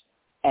cash,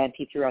 and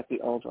he threw out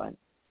the old one.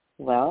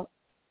 Well,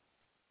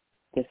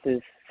 this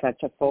is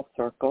such a full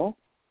circle.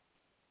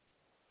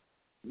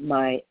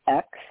 My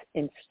ex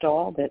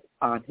installed it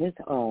on his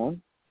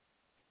own,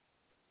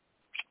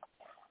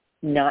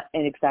 not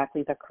in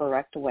exactly the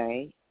correct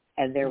way,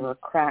 and there were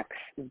cracks,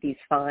 these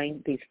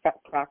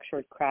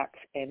fractured cracks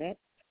in it.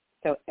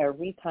 So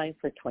every time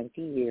for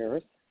 20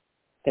 years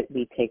that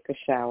we take a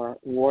shower,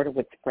 water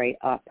would spray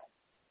up.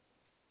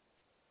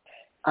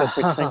 So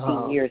for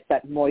 20 years,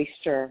 that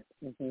moisture.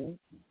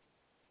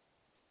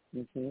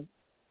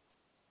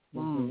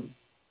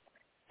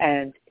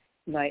 And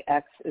my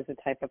ex is the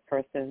type of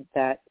person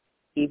that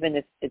even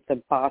if it's a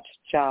botched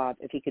job,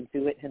 if he can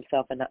do it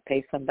himself and not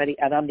pay somebody,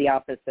 and I'm the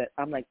opposite.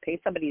 I'm like, pay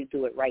somebody to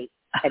do it right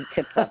and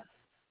tip them.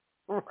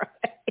 Right.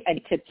 And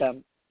tip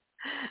them.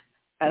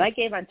 And I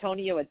gave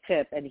Antonio a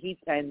tip, and he's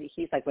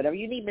like, whatever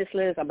you need, Miss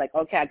Liz. I'm like,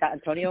 okay, I got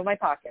Antonio in my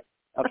pocket.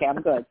 Okay,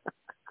 I'm good.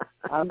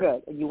 I'm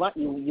good. You want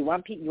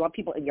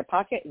people in your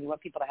pocket, and you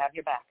want people to have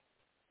your back.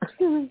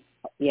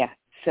 Yeah.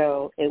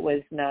 So it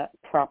was not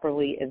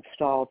properly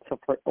installed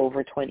for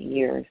over 20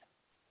 years.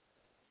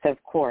 So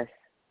of course,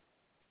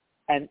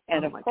 and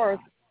of course,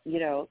 God. You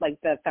know, like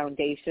the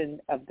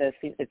foundation of this,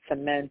 it's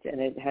cement and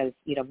it has,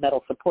 you know,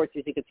 metal supports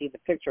as you can see in the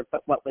picture.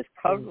 But what was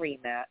covering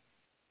that,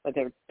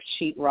 whether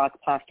sheetrock,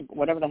 plastic,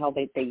 whatever the hell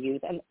they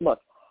use. And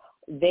look,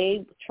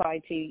 they try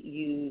to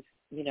use,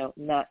 you know,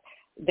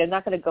 they're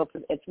not going to go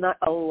for, it's not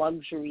a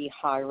luxury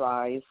high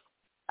rise.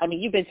 I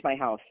mean, you've been to my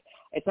house.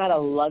 It's not a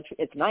luxury,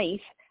 it's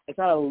nice. It's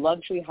not a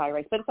luxury high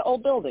rise, but it's an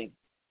old building.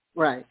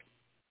 Right.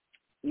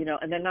 You know,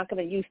 and they're not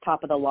going to use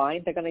top of the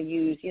line. They're going to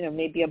use, you know,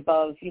 maybe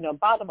above, you know,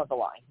 bottom of the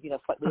line, you know,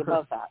 slightly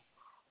above that,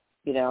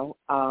 you know.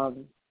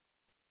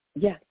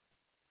 Yeah.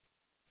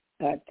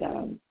 But,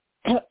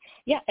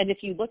 yeah, and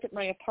if you look at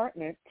my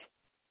apartment,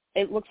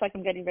 it looks like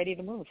I'm getting ready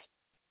to move.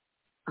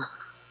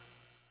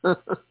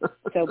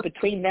 So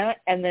between that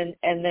and then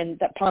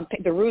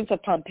the ruins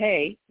of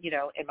Pompeii, you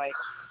know,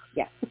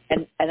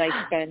 and I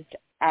spent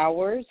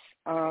hours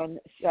on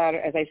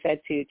Saturday, as I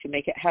said, to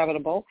make it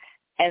habitable,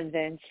 and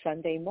then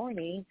Sunday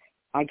morning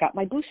I got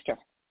my booster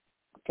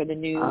for the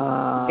new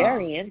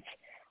variant.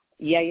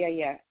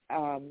 Yeah.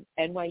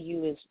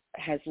 NYU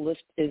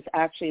is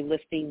actually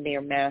lifting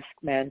their mask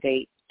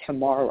mandate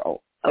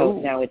tomorrow.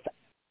 So now it's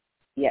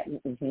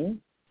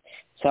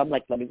So I'm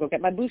like, let me go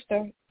get my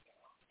booster.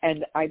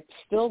 And I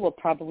still will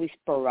probably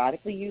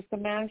sporadically use the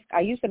mask. I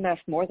use the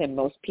mask more than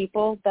most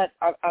people that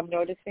I'm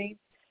noticing,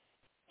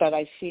 but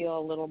I feel a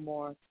little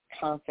more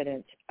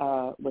confident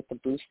with the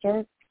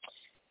booster.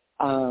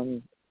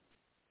 And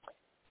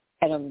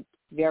I'm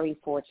very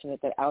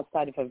fortunate that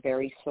outside of a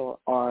very sore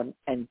arm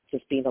and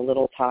just being a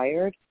little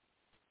tired,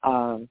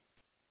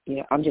 you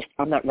know,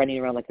 I'm not running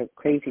around like a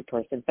crazy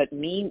person, but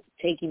me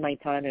taking my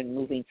time and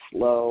moving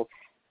slow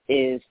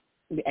is,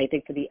 I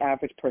think, for the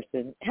average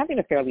person, having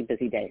a fairly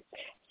busy day.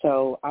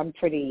 So I'm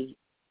pretty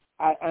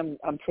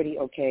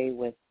okay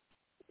with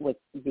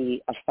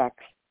the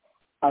effects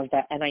of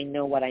that, and I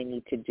know what I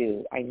need to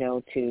do. I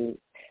know to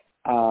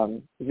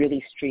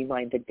really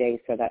streamline the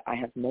day so that I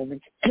have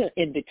moments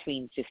in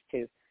between just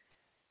to,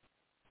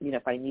 you know,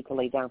 if I need to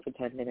lay down for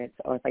 10 minutes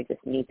or if I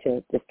just need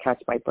to just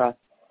catch my breath,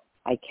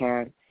 I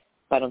can.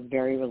 But I'm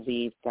very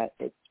relieved that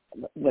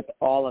with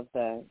all of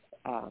the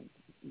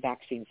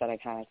vaccines that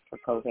I've had for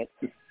COVID,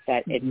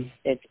 that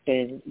it's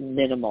been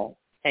minimal.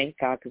 Thank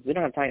God, because we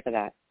don't have time for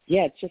that.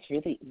 Yeah, it's just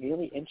really,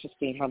 really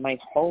interesting how my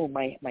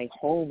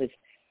home is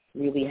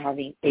really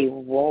having a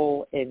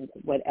role in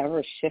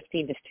whatever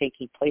shifting is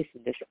taking place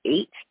in this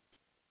 8.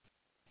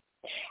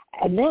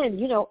 And then,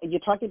 you know, you're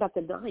talking about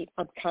the 9.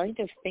 I'm kind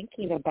of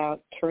thinking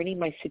about turning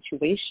my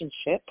situationship.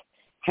 I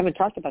haven't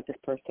talked about this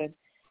person.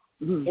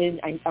 And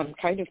I'm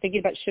kind of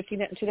thinking about shifting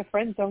that into the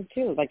friend zone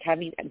too, like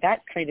having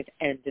that kind of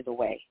end in a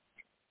way.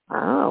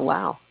 Oh,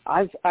 wow.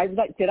 I'm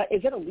like,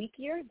 is it a leap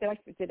year? Did I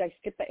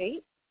skip the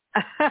 8?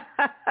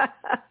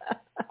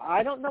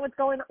 I don't know what's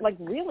going on. Like,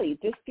 really,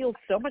 this feels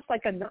so much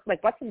like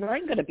what's a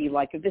 9 going to be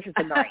like if this is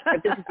the 9?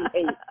 If this is the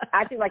 8,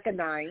 acting like a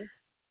 9.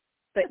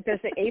 But does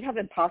the 8 have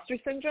imposter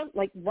syndrome?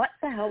 Like, what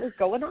the hell is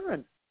going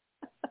on?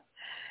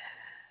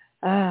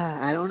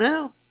 I don't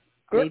know.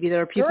 Maybe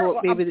there are people.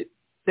 Maybe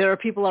there are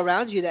people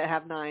around you that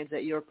have 9s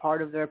that you're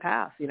part of their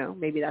path. You know,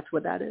 maybe that's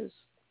what that is.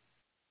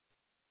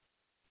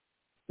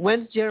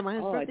 When's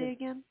Jeremiah's birthday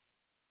again?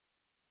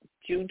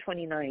 June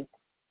 29th.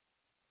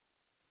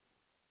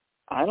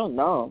 I don't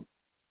know.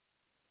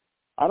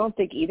 I don't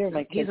think either of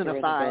my kids are in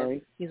a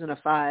 5. He's in a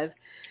 5.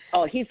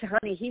 Oh, he's going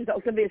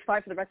to be his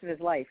 5 for the rest of his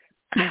life.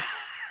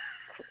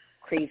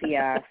 Crazy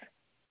ass.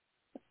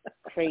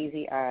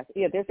 Crazy ass.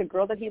 Yeah, there's a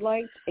girl that he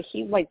liked.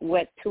 He went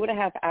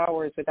 2.5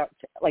 hours without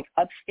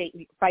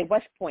upstate by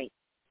West Point.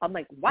 I'm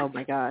like, what? Oh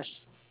my gosh.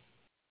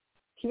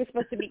 He was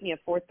supposed to meet me at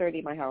 4:30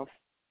 at my house.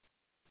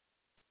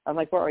 I'm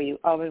like, where are you?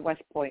 Oh, I'm in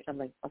West Point. I'm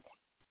like, okay.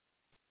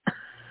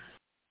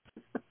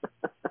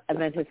 And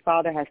then his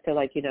father has to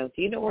do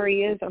you know where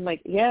he is? I'm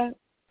like, yeah,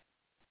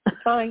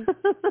 it's fine.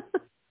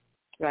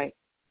 Right.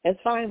 It's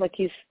fine. Like,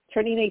 he's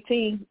turning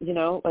 18,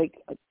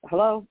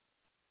 hello?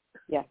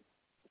 Yeah.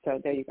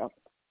 So there you go.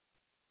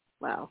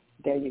 Wow.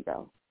 There you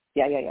go.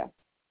 Yeah.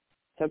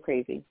 So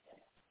crazy.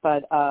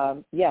 But,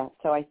 so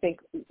I think,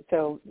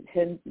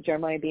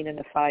 Jeremiah being in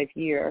a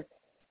 5-year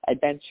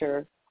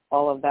adventure,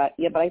 all of that.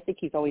 Yeah, but I think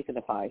he's always in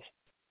a 5.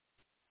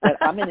 But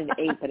I'm in an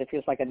 8, but it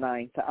feels like a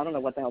 9. So I don't know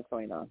what the hell's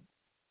going on.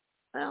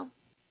 Well,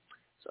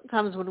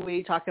 sometimes when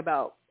we talk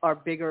about our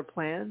bigger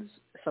plans,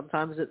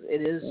 sometimes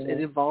it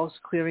involves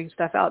clearing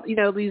stuff out. You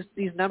know, these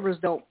numbers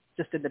don't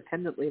just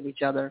independently of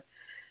each other.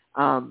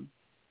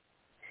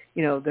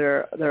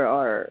 There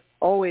are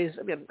always.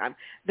 I mean,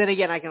 then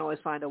again, I can always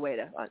find a way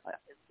to.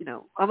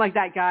 I'm like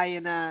that guy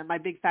in My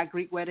Big Fat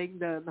Greek Wedding.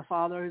 The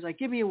father is like,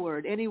 give me a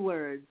word, any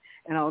word,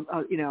 and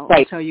I'll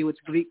tell you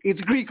it's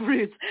Greek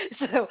roots.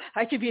 So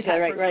I could be that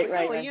person. Right. Well,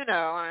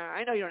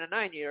 I know you're in a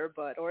 9-year,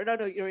 or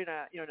no, you're in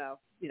a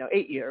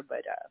 8-year,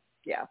 but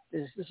yeah,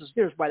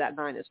 here's why that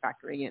 9 is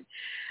factoring in.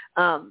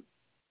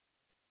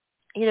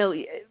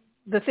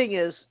 The thing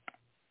is,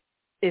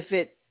 if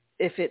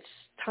it's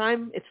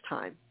time, it's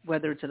time,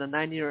 whether it's in a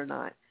 9-year or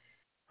not.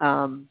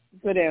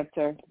 Good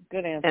answer.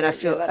 And I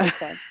feel, that makes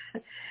sense.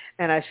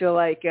 And I feel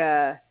like,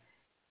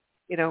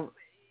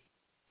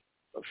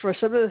 for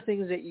some of the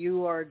things that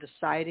you are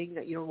deciding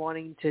that you're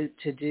wanting to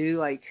do,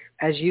 like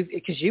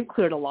because you've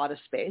cleared a lot of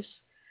space.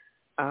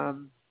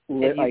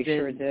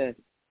 Sure did.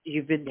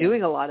 You've been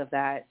doing a lot of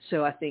that,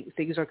 so I think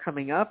things are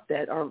coming up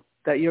that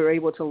you're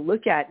able to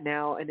look at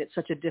now, and it's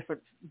such a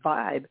different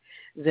vibe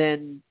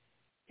than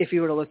if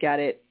you were to look at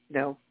it,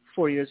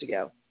 4 years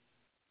ago.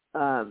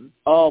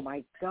 Oh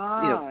my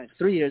God!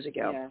 3 years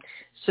ago. Yeah.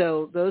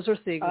 So those are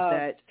things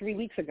that 3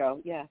 weeks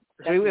ago. Yeah.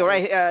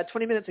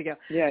 20 minutes ago.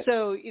 Yeah.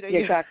 So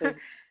exactly.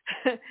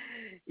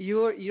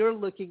 You're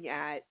looking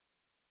at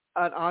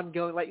an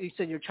ongoing, like you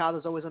said, your child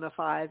is always on a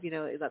 5.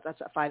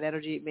 That's a 5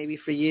 energy. Maybe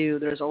for you,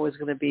 there's always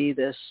going to be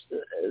this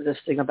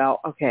thing about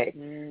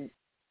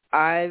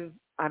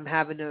I'm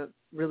having to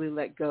really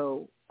let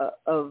go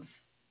of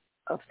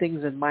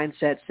things and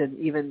mindsets and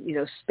even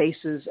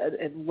spaces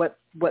and what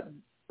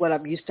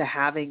I'm used to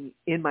having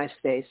in my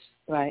space,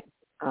 right,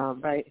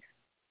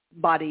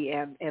 body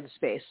and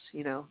space,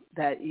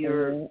 that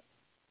you're.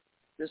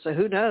 So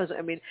who knows?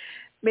 I mean,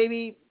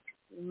 maybe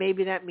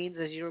that means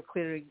as you're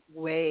clearing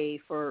way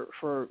for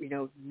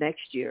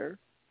next year,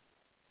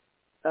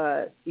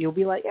 you'll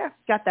be like, yeah,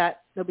 got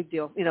that, no big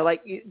deal.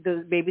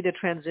 Maybe the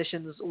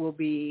transitions will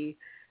be.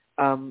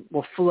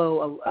 Will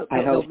flow.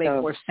 They'll make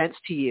more sense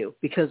to you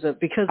because of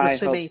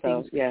so many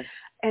things. Yes.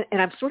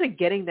 And I'm sort of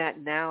getting that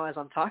now as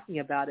I'm talking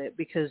about it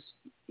because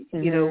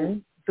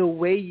the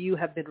way you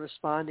have been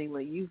responding,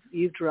 like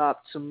you've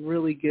dropped some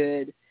really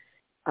good,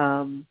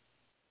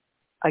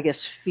 I guess,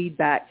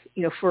 feedback.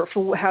 For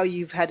how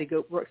you've had to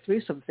go work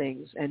through some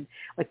things, and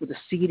like with the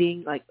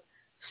seeding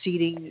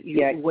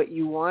what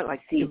you want,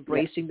 like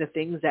embracing the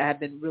things that have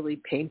been really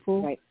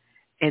painful,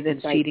 and then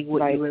seeding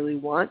what you really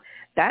want.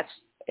 That's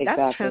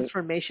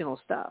transformational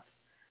stuff.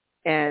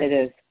 And it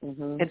is.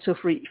 And so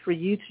for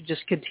you to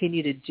just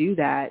continue to do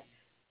that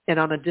and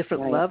on a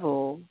different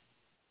level,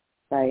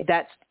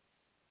 that's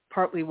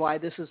partly why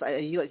this is,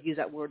 you like to use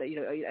that word,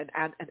 an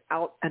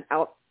out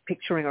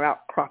picturing or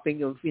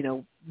outcropping of,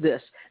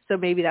 this. So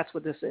maybe that's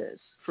what this is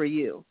for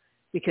you,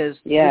 because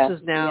this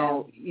is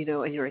now,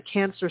 and you're a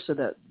Cancer, so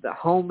the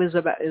home is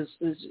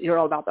you're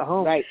all about the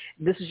home. Right.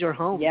 This is your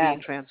home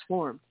being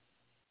transformed.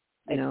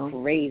 It's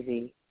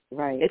crazy.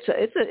 Right.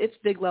 It's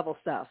big level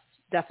stuff,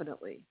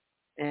 definitely.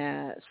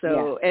 And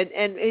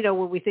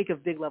when we think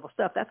of big level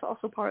stuff, that's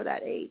also part of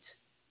that 8.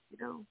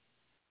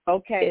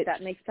 Okay,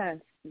 that makes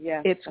sense.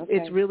 Yeah.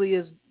 It's really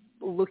is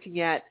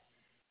looking at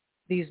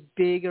these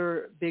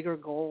bigger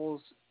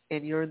goals,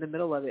 and you're in the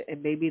middle of it.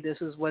 And maybe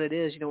this is what it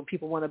is. When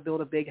people want to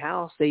build a big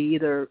house, they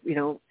either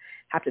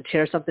have to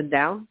tear something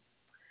down,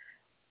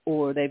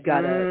 or they've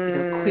got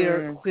to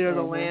clear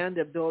the land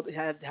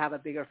and have a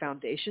bigger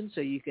foundation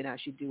so you can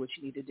actually do what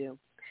you need to do.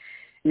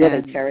 Yeah,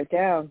 they tear it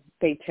down.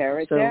 They tear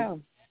it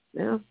down.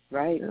 Yeah,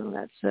 right. So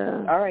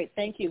that's all right.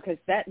 Thank you, because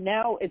that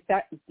now it's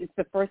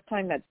the first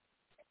time that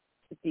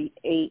the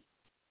 8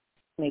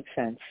 makes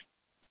sense.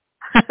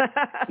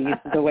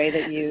 The way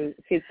that you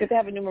see, it's good to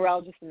have a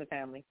numerologist in the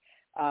family.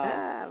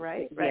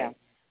 Right.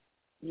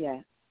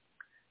 Yeah.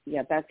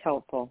 That's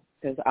helpful,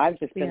 because I've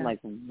just been like,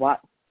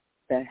 what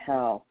the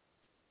hell?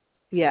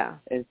 Yeah,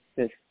 is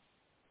this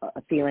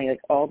feeling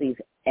like all these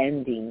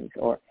endings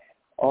or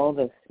all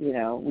this,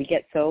 we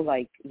get so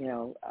like,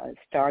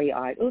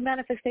 starry-eyed,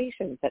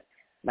 manifestations, but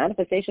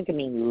manifestation can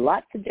mean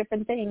lots of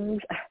different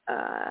things.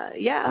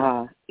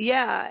 And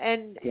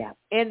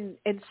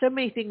so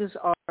many things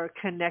are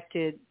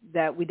connected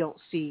that we don't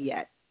see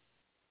yet.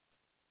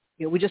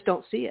 We just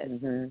don't see it.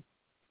 Mm-hmm.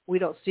 We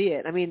don't see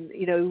it. I mean,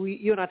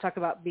 you and I talk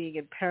about being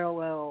in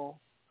parallel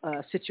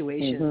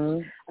situations.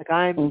 Mm-hmm. Like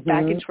I'm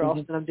back in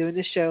Charleston. I'm doing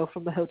this show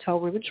from the hotel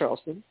room in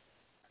Charleston.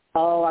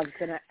 Oh, I was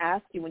going to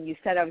ask you, when you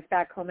said I was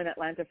back home in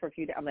Atlanta for a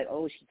few days, I'm like,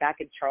 oh, she's back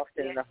in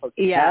Charleston in the hotel.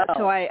 Yeah,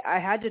 so I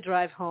had to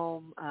drive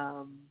home.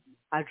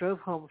 I drove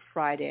home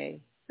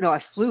Friday. No,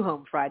 I flew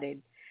home Friday,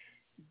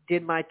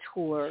 did my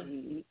tour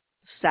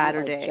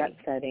Saturday.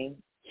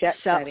 Jet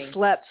setting.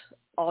 Slept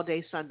all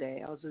day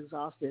Sunday. I was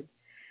exhausted.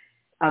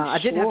 I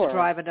didn't have to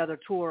drive another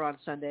tour on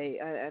Sunday,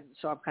 and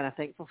so I'm kind of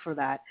thankful for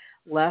that.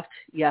 Left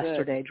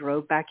yesterday,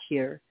 drove back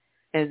here.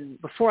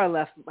 And before I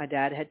left, my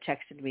dad had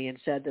texted me and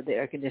said that the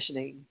air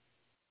conditioning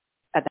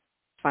at that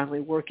was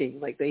finally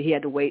working. Like he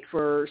had to wait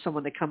for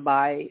someone to come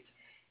by.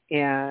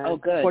 And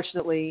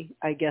fortunately,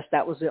 I guess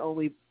that was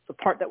the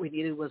part that we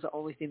needed was the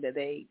only thing that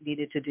they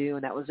needed to do,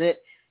 and that was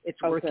it. It's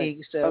working.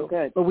 Good.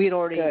 So, but we had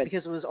already,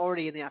 because it was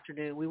already in the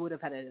afternoon, we would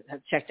have had to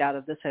have checked out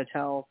of this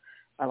hotel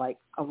by like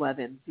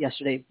 11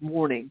 yesterday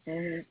morning.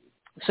 Mm-hmm.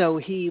 So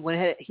he went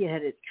ahead, he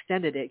had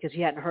extended it because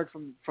he hadn't heard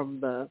from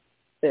the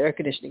air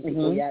conditioning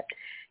people yet.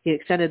 He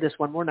extended this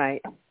one more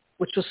night,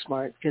 which was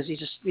smart because he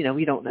just, you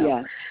don't know.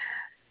 Yeah.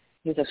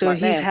 He's a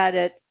smart man. Had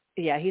it.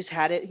 Yeah, he's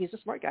had it. He's a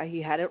smart guy.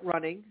 He had it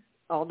running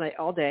all night,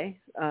 all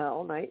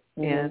night.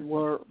 And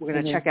we're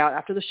going to check out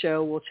after the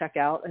show. We'll check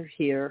out of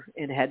here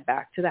and head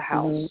back to the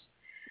house.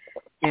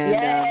 And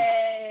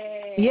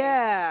yay!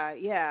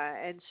 Yeah.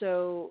 And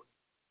so,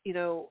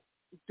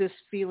 this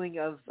feeling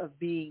of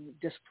being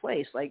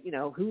displaced, like,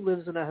 who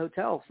lives in a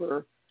hotel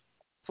for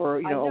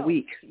a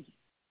week?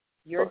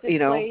 You're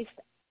displaced.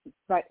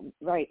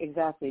 Right,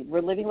 exactly.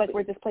 We're living like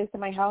we're displaced in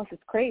my house.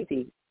 It's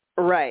crazy.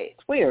 Right.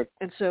 It's weird.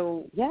 And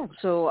so,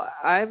 so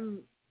I've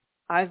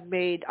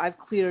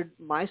cleared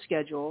my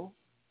schedule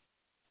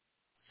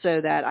so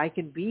that I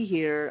can be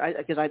here,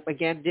 because I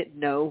again didn't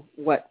know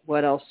what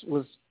else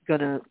was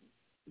going to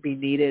be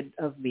needed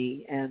of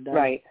me. And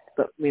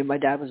but me and my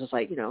dad was just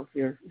like, if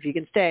you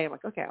can stay, I'm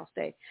like, okay, I'll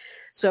stay.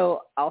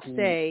 So I'll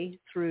stay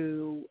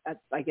through,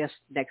 I guess,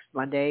 next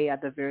Monday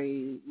at the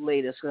very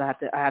latest, because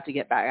I have to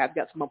get back. I've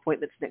got some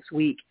appointments next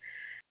week.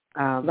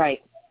 I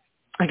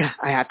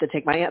have to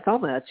take my Aunt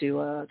Thelma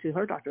to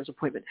her doctor's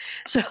appointment.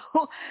 So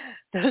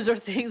those are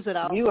things that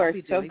I'll be doing. You are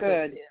so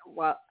good.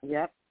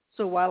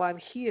 So while I'm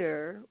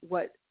here,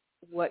 what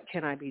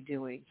can I be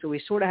doing? So we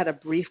sort of had a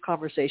brief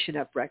conversation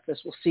at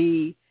breakfast. We'll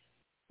see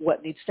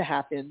what needs to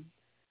happen.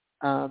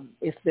 I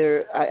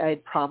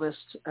had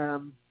promised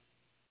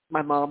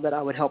my mom that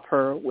I would help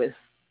her with,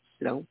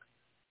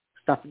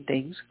 stuff and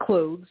things,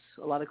 clothes,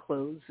 a lot of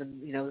clothes,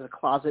 and the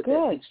closet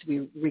that needs to be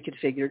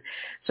reconfigured.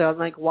 So I'm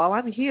like, while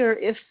I'm here,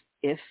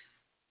 if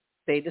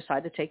they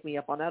decide to take me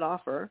up on that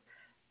offer,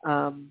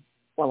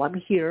 while I'm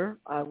here,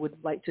 I would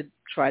like to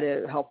try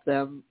to help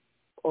them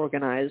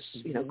organize,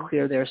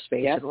 clear their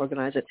space and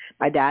organize it.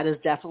 My dad is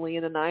definitely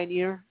in a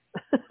 9-year.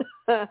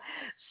 So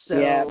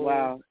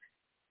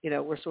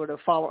we're sort of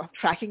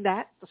tracking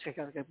that. It's like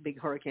a big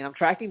hurricane. I'm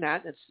tracking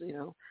that. It's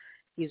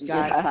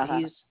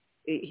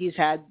he's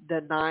had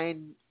the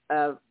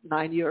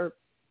 9-year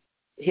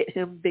hit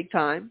him big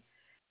time,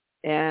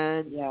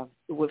 and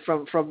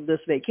from this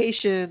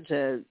vacation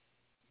to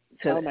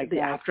the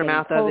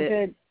aftermath of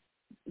it,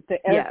 the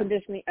air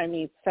conditioning. I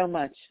mean, so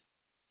much.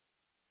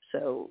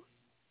 So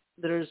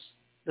there's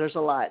a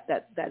lot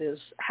that is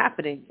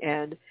happening,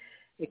 and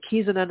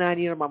he's in a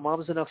 9-year. My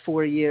mom's in a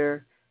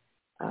 4-year.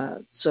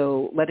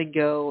 So letting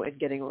go and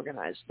getting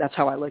organized. That's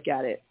how I look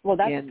at it. Well,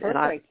 that's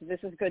perfect. This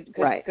is good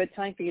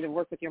time for you to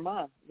work with your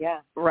mom. Yeah.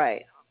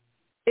 Right.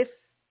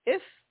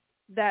 If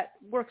that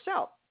works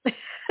out.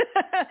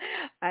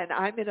 And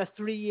I'm in a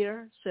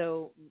 3-year,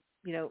 so,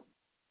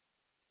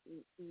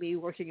 me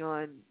working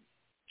on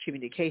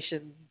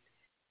communication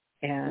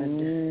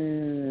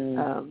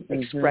and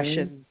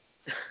expression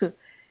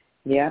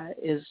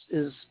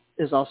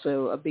is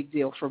also a big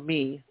deal for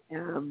me.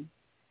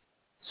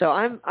 So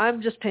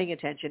I'm just paying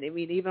attention. I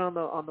mean, even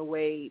on the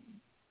way,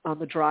 on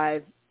the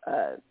drive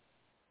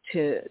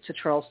to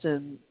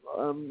Charleston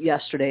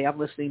yesterday, I'm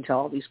listening to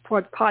all these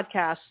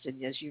podcasts,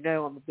 and as you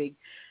know, I'm a big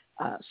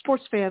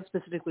sports fan,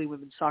 specifically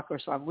women's soccer.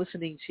 So I'm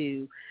listening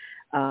to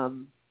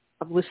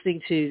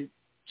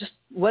just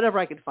whatever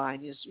I could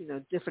find is,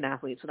 different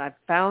athletes. And I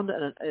found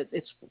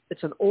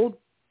it's an old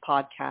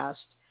podcast,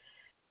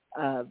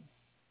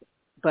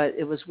 but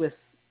it was with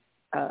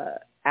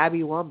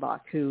Abby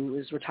Wambach, who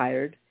is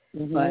retired,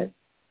 but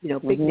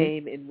big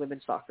name in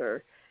women's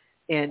soccer.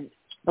 And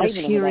just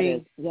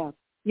hearing, yeah,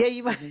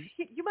 you might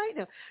you might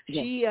know.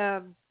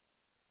 Yeah.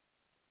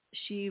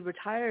 She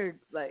retired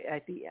like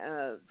at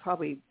the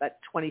probably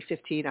at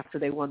 2015 after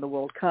they won the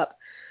World Cup.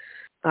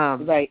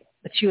 Right.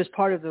 But she was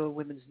part of the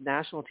women's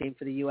national team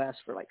for the U.S.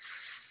 for like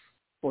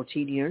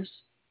 14 years.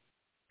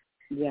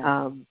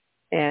 Yeah.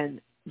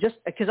 And just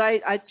because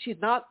she's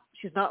not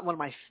one of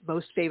my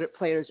most favorite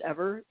players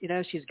ever.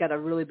 She's got a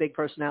really big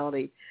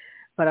personality.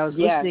 But I was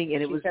listening,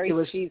 and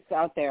she's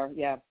out there.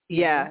 Yeah.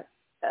 Yeah.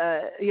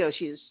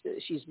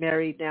 She's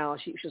married now.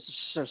 She's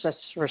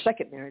her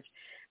second marriage,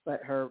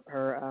 but her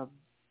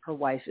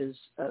wife is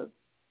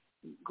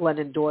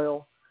Glennon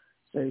Doyle,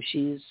 so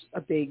she's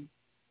a big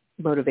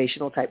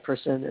motivational type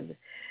person, and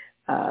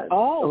a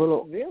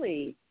little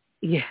really,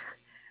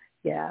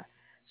 yeah.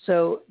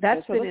 So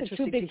that's been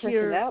interesting two big to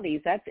hear.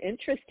 Personalities. That's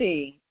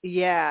interesting.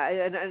 Yeah,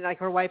 and like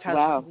her wife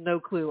has no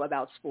clue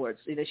about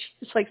sports.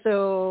 She's like,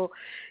 so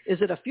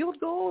is it a field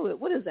goal?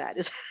 What is that?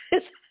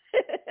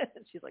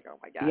 She's like, oh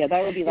my God. Yeah,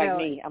 that would be like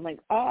me. I'm like,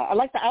 I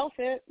like the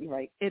outfit. You're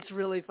right. It's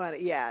really funny.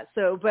 Yeah.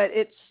 So, but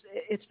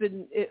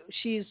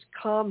she's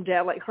calmed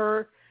down. Like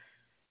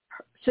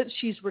since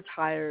she's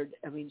retired.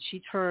 I mean,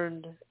 she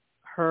turned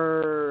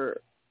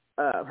her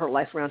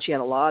life around. She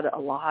had a lot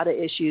of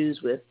issues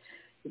with,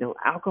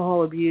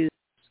 alcohol abuse.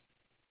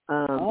 She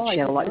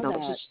had a lot,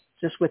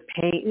 just with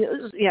pain.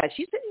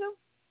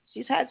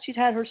 She's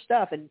had her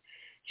stuff, and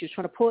she was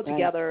trying to pull it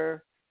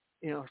together.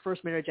 Her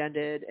first marriage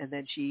ended, and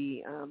then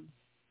she,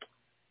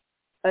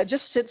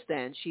 just since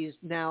then, she's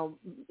now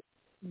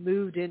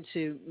moved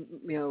into,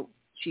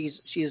 she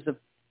is the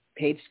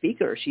paid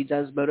speaker. She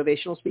does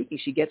motivational speaking.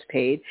 She gets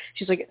paid.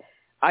 She's like,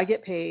 I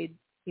get paid,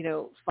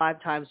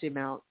 5 times the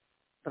amount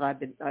that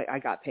I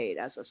got paid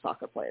as a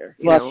soccer player.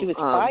 She was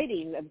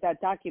fighting that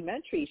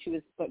documentary. She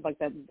was like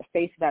the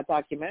face of that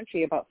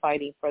documentary about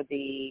fighting for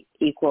the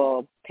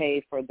equal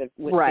pay for the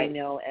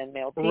female and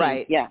male teams.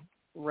 Right. Yeah.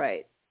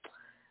 Right.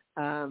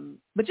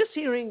 But just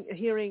hearing,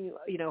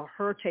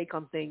 her take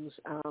on things,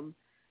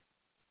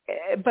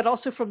 but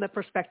also from the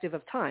perspective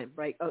of time,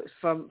 right?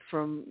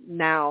 From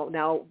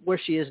now where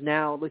she is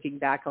now, looking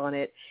back on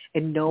it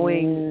and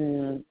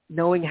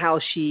knowing how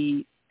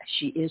she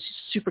is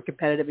super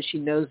competitive, and she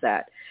knows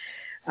that.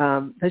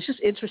 It's just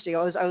interesting. It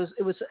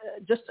was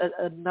just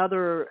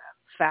another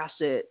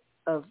facet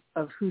of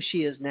who she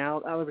is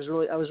now. I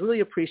was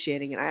really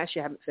appreciating it. I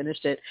actually haven't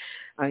finished it.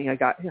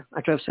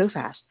 I drove so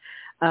fast,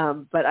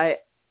 but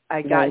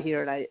I got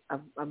here, and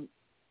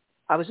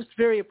I was just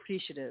very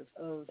appreciative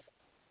of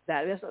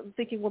that. I'm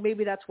thinking, well,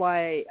 maybe that's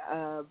why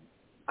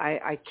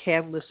I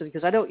can listen,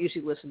 because I don't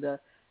usually listen to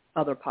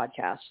other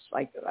podcasts.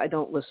 Like I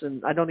don't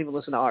even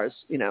listen to ours,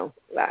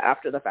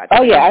 after the fact.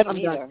 Oh yeah, I don't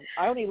either.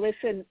 I only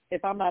listen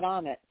if I'm not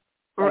on it.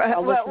 Like,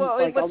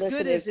 what's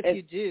good is if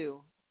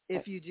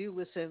you do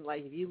listen,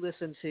 like if you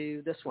listen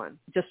to this one,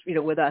 just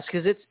with us,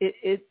 because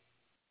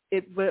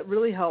it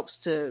really helps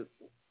to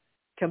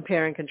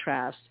compare and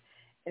contrast.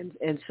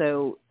 And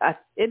so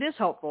it is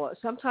helpful.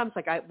 Sometimes,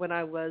 like when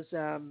I was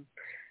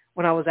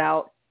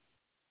out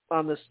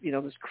on this,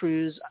 this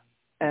cruise,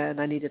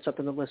 and I needed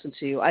something to listen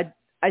to,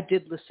 I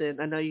did listen.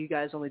 I know you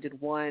guys only did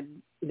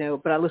one,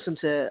 but I listened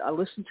to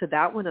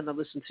that one, and I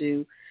listened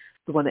to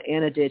the one that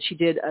Anna did. She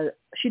did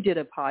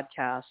a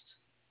podcast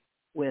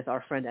with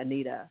our friend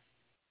Anita.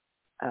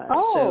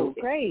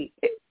 Great.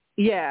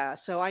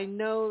 So I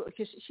know,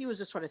 because she was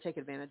just trying to take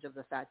advantage of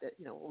the fact that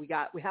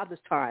we have this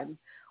time.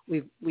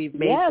 We've made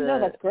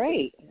that's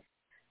great.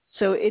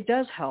 So it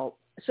does help.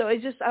 So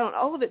it just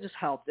all of it just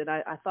helped, and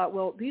I thought,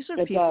 well, these are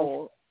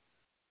people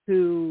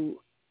who,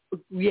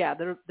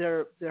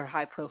 they're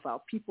high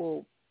profile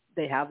people.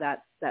 They have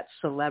that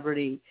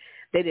celebrity.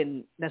 They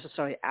didn't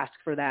necessarily ask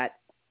for that.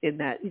 In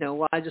that,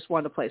 I just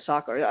wanted to play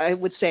soccer. I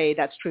would say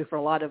that's true for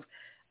a lot of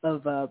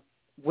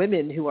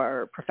women who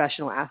are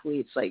professional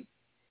athletes. Like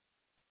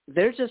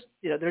they're just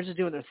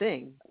doing their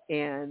thing,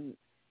 and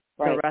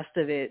the rest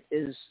of it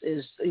is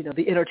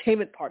the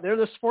entertainment part. They're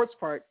the sports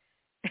part,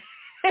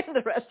 and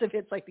the rest of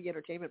it's like the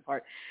entertainment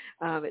part.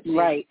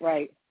 Right.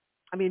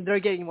 I mean, they're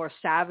getting more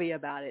savvy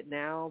about it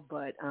now,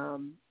 but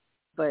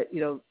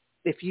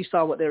if you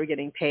saw what they were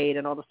getting paid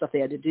and all the stuff they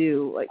had to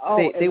do, like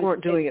they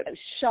weren't doing it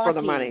for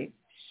the money.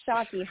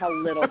 Shocking how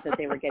little that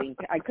they were getting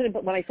paid. I couldn't,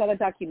 but when I saw the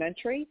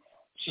documentary,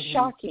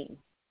 shocking.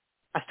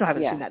 I still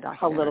haven't seen that documentary.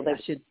 How little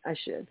I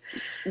should.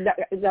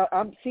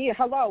 See,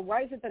 hello.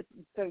 Why is it that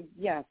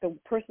the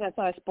person that's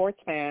not a sports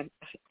fan?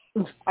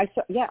 I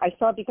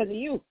saw it because of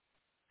you.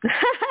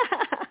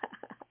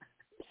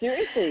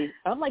 Seriously,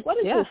 I'm like, what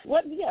is this?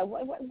 What is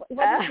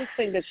this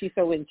thing that she's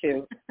so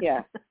into?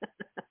 Yeah.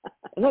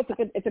 No,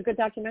 it's a good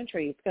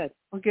documentary. It's good.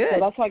 Well, good. So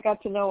that's how I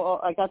got to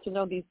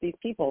know these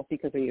people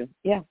because of you.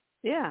 Yeah.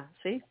 Yeah.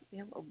 See,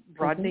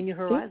 broadening your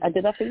horizons. I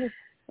did that for you.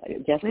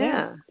 Yes, ma'am.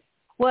 Yeah.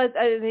 Well,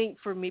 I think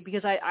for me,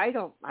 because I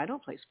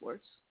don't play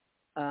sports,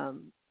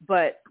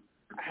 but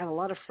I had a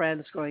lot of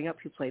friends growing up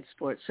who played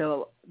sports,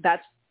 so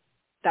that's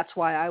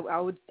why I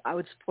would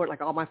support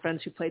like all my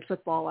friends who played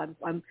football.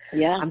 I'm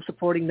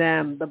supporting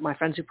them. My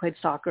friends who played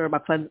soccer, my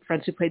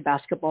friends who played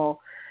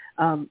basketball.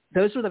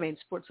 Those were the main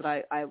sports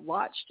that I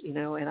watched,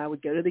 and I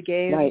would go to the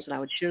games and I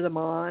would cheer them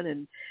on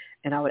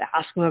and I would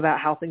ask them about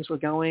how things were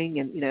going,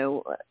 and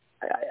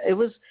it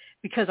was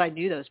because I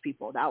knew those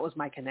people. That was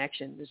my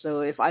connection. So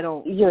if I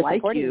don't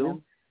like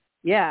you,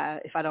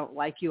 if I don't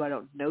like you, I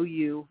don't know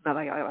you. Not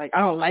like I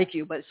don't like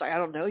you, but it's like I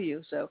don't know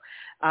you. So,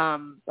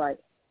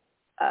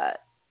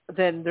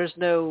 then there's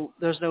no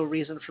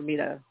reason for me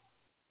to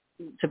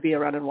be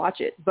around and watch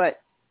it. But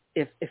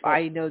if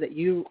I know that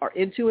you are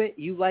into it,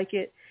 you like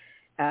it,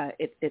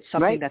 it's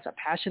something that's a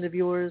passion of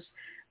yours,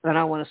 then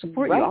I want to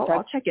support you.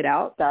 I'll check it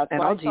out,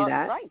 and I'll do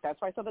that. Right,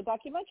 that's why I saw the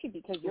documentary,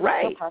 because you're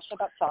so passionate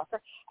about soccer,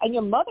 and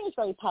your mother is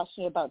very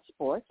passionate about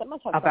sports. That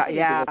must have something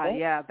to do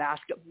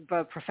with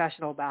it.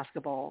 Professional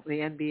basketball, the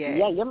NBA.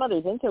 Yeah, your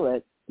mother's into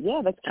it.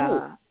 Yeah, that's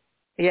cute.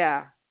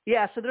 Yeah.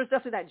 So there's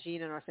definitely that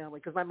gene in our family,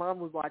 because my mom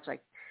would watch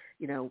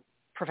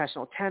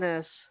professional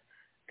tennis.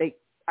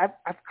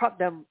 I've caught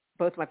them,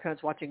 both my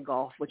parents, watching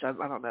golf, which I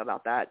don't know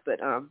about that,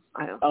 but I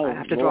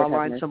have to draw a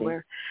line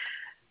somewhere.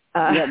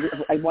 I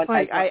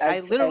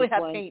literally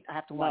have paint I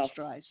have to watch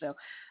dry, so.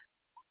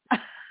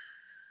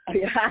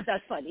 Yeah,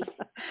 that's funny.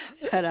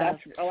 But, I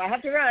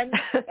have to run.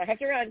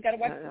 Got to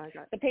watch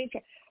the paint.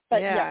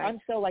 But I'm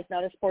still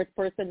not a sports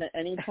person.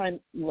 Anytime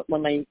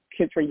when my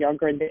kids were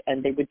younger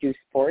and they would do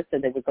sports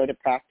and they would go to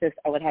practice,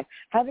 I would have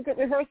a good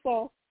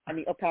rehearsal.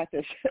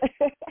 Practice.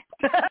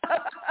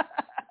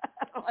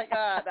 Oh my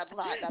God, that's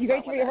you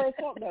going to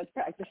rehearsal? No, it's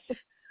practice.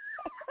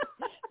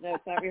 No,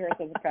 it's not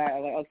rehearsal. It's practice.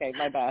 I'm like, okay,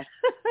 my bad.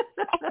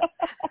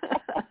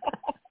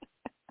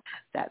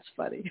 That's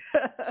funny.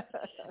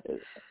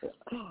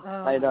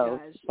 I know.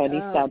 Gosh. Funny,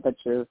 sad, but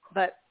true.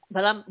 But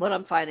what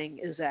I'm finding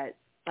is that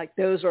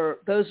those are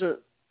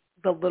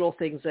the little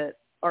things that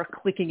are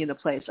clicking into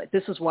place. Like,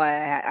 this is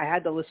why I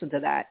had to listen to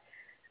that,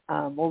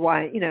 or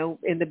why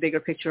in the bigger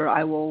picture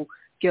I will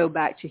go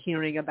back to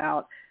hearing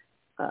about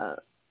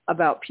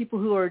people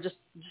who are just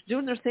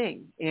doing their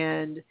thing.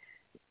 And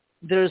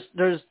these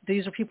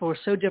are people who are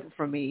so different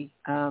from me.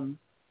 I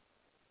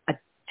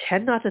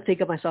tend not to think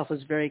of myself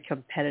as very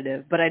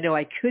competitive, but I know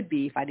I could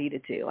be if I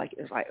needed to.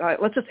 It's all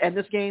right, let's just end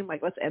this game.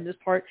 Let's end this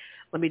part.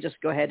 Let me just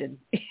go ahead and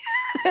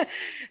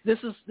this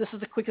is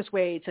the quickest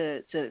way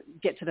to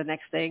get to the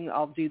next thing.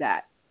 I'll do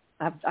that.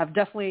 I've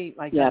definitely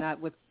done that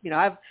with,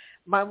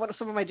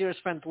 some of my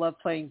dearest friends love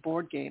playing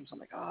board games. I'm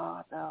like,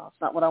 oh no,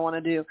 it's not what I want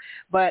to do.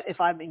 But if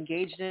I'm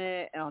engaged in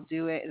it, and I'll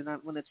do it, and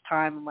when it's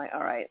time, I'm like,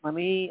 all right, let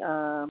me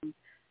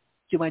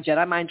do my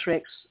Jedi mind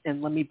tricks,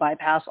 and let me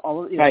bypass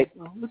all of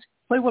let's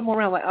play one more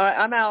round. All right,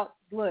 I'm out.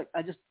 Look,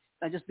 I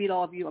just beat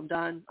all of you. I'm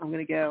done. I'm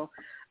gonna go,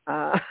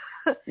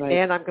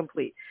 and I'm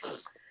complete.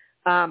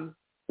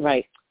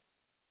 Right.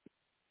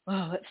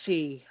 Oh, let's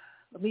see.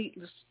 Let me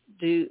just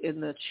do in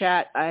the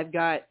chat. I've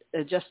got,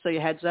 just so you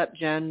heads up,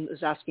 Jen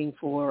is asking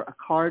for a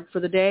card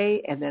for the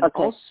day. And then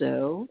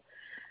also,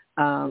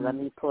 let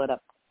me pull it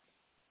up.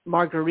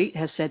 Marguerite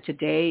has said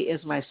today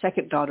is my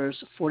second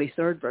daughter's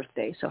 43rd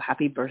birthday. So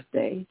happy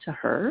birthday to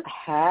her.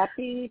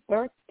 Happy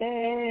birthday.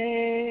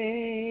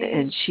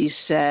 And she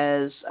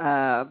says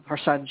her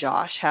son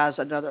Josh has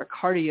another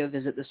cardio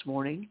visit this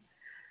morning.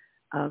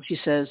 She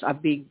says, I'm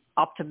being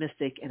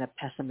optimistic in a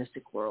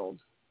pessimistic world.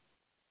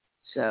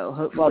 So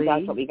hopefully. Well,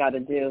 that's what we got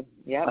to do.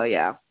 Yeah. Oh,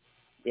 yeah.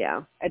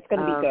 Yeah. It's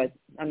going to be good.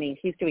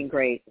 He's doing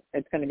great.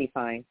 It's going to be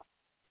fine.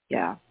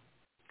 Yeah.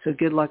 So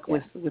good luck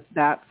with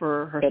that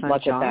for her son, Josh. Good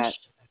luck with that.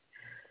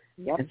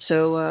 Yep. And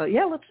so,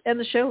 let's end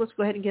the show. Let's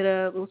go ahead and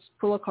let's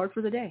pull a card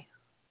for the day.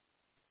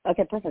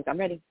 Okay, perfect. I'm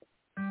ready.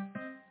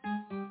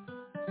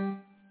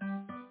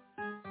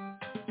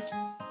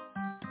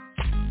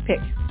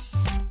 Pick.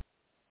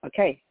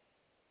 Okay.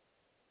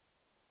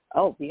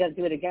 Oh, you got to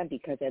do it again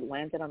because it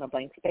landed on a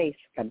blank space.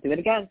 Got to do it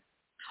again.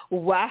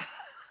 Wow.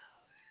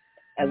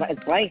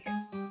 It's blank.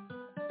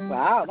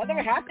 Wow, that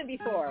never happened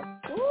before.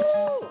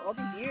 Woo! All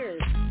these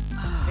years.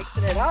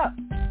 Mixing it up.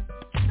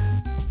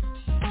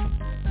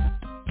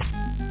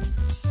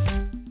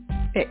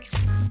 Pick.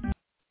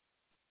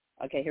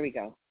 Okay, here we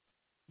go.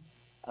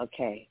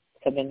 Okay,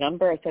 so the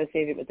number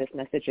associated with this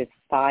message is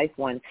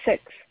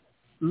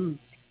 516.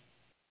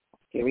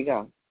 Here we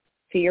go.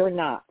 Fear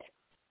not.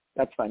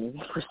 That's funny.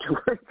 First two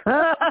words.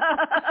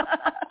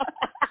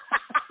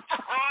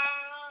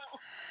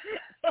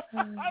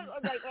 I'm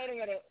like, wait a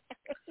minute.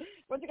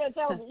 What's he gonna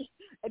tell me?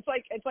 It's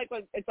like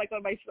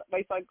when my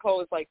son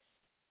Cole is like,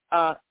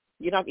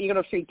 you're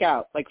gonna freak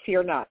out. Like,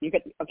 fear not. You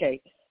get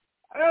okay.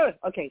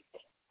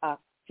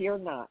 Fear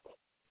not.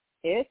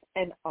 If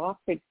an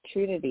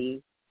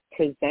opportunity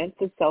presents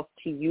itself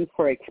to you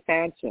for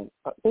expansion,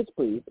 this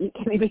please. Are you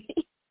kidding me?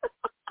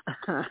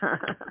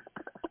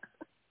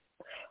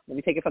 Let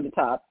me take it from the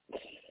top.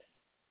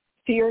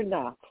 Fear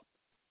not.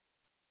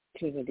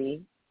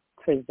 Opportunity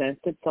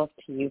presents itself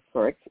to you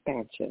for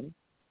expansion.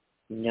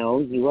 Know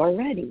you are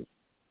ready.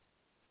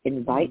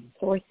 Invite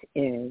source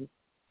in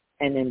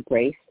and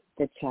embrace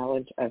the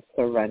challenge of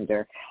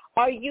surrender.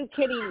 Are you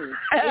kidding me?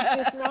 Is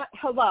this not?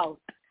 Hello.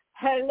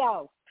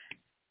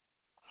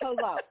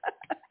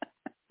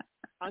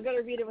 I'm going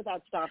to read it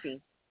without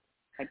stopping.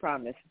 I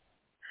promise.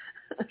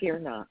 Fear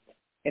not.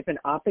 If an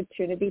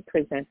opportunity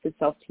presents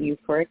itself to you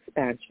for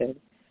expansion,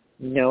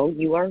 know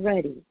you are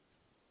ready.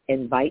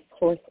 Invite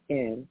source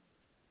in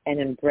and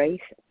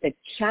embrace the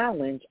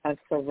challenge of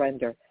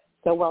surrender.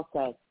 So well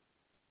said.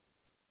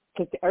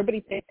 Because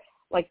everybody thinks,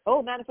 like,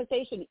 oh,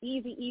 manifestation,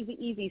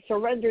 easy.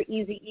 Surrender,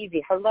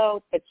 easy.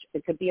 Hello, it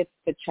could be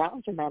the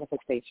challenge of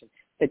manifestation,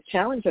 the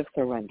challenge of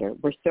surrender.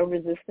 We're so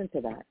resistant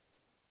to that.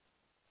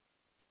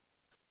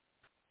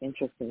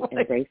 Interesting.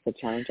 Embrace the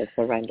challenge of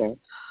surrender.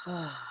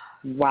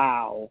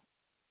 Wow.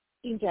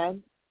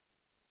 Jen.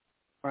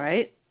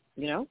 Right?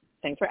 You know,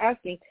 thanks for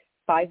asking.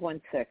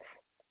 516.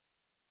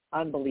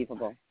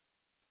 Unbelievable.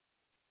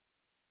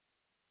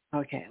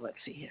 Okay, let's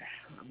see here.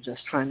 I'm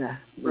just trying to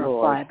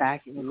reply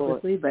back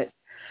quickly, but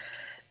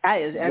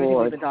that is everything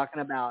we've been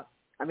talking about.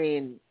 I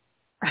mean,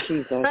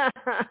 Jesus.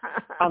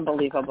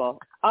 Unbelievable.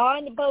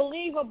 On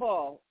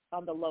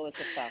the lowest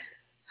effect.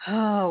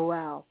 Oh,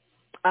 wow.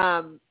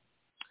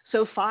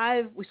 So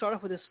 5, we start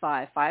off with this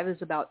 5. 5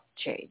 is about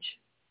change,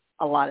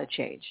 a lot of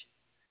change.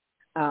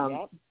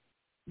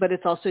 But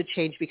it's also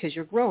change because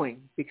you're growing,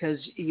 because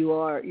you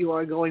are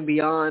going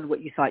beyond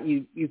what you thought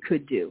you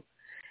could do.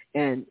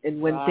 And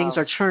when things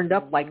are churned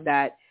up like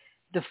that,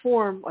 the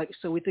form, like,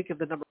 so we think of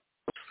the number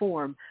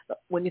form,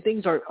 when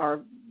things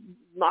are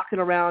knocking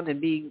around and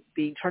being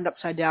turned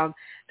upside down,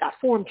 that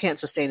form can't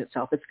sustain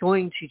itself. It's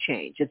going to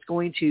change. It's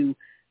going to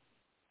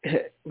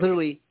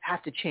literally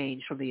have to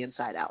change from the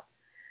inside out,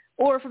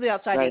 or from the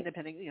outside in,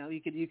 depending. You know,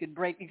 you could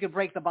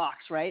break the box,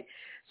 right?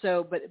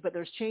 So, but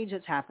there's change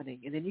that's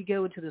happening, and then you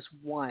go into this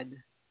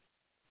 1,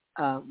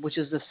 which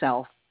is the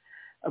self.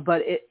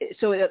 But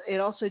it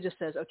also just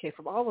says, okay,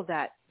 from all of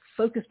that,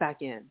 focus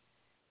back in,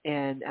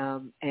 and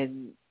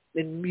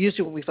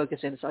usually when we focus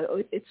in, it's like,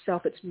 oh, it's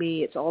self, it's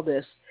me, it's all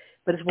this,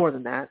 but it's more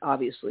than that,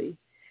 obviously.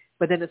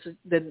 But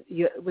then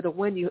with a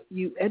 1,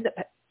 you end up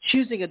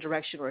choosing a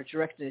direction, or a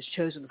direction is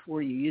chosen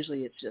for you.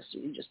 Usually it's just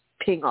you just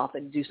ping off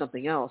and do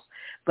something else,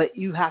 but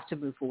you have to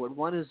move forward.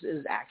 1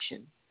 is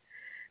action,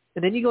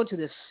 and then you go into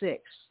this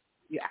 6.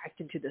 You act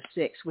into the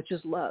 6, which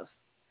is love.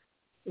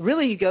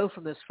 Really, you go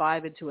from this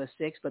 5 into a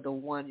 6, but the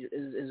 1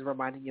 is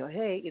reminding you,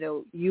 hey, you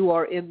know, you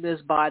are in this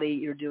body,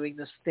 you're doing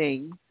this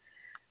thing,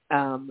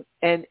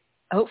 and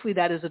hopefully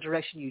that is the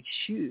direction you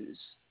choose.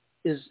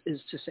 Is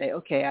to say,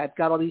 okay, I've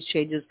got all these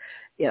changes,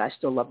 yet I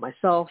still love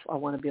myself. I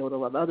want to be able to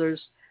love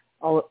others.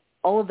 All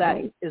of that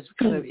is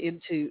kind of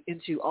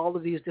into all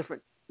of these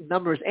different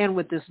numbers, and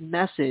with this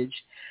message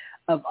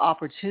of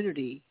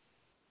opportunity,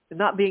 and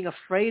not being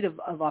afraid of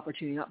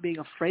opportunity, not being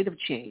afraid of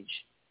change.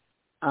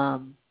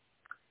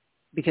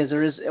 Because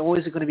there is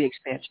always going to be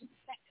expansion.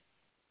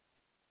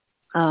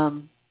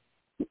 Know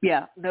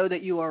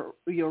that you're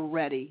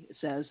ready. It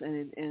says,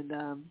 and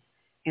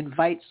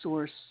invite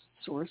source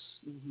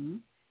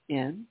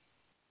in,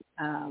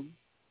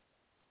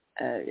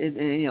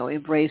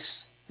 embrace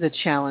the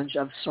challenge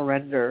of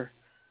surrender.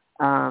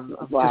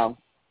 Wow,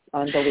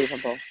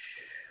 unbelievable.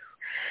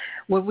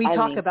 When we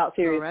talk about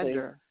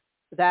surrender,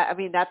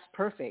 that's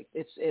perfect.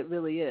 It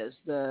really is.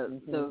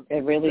 The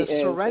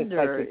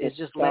surrender is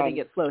just letting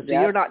it flow. So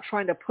you're not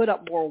trying to put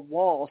up more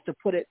walls to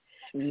put it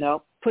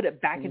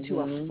back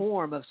into a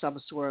form of some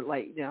sort,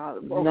 like, you know,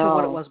 or from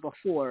what it was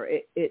before.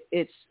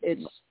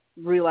 It's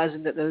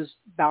realizing that those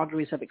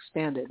boundaries have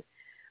expanded,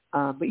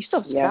 but you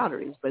still have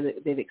boundaries, but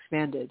they've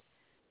expanded.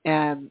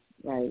 And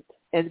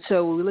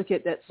so when we look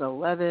at that's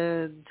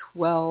 11,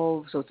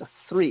 12, so it's a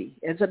 3.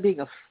 It ends up being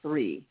a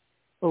 3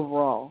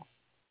 overall.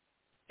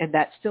 And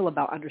that's still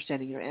about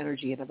understanding your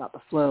energy, and about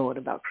the flow, and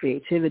about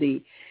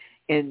creativity,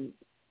 and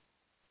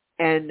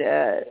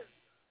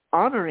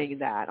honoring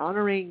that,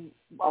 honoring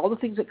all the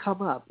things that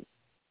come up,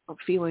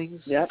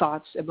 feelings,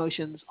 thoughts,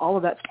 emotions, all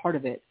of that's part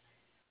of it.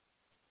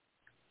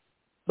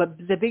 But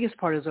the biggest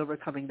part is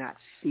overcoming that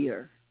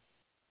fear.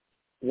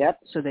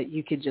 So that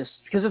you can just,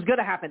 because it's going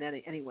to happen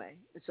anyway.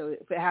 So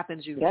if it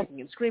happens, you're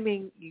kicking and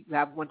screaming, you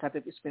have one type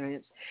of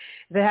experience.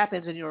 If it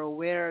happens and you're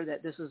aware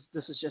that this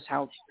is just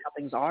how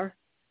things are,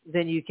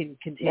 then you can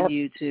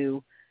continue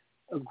to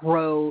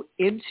grow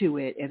into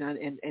it,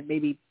 and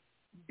maybe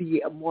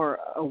be more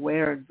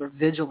aware and more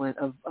vigilant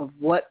of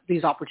what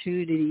these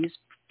opportunities,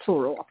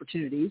 plural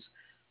opportunities,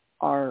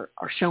 are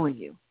showing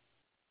you.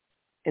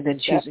 And then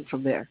choosing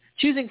from there.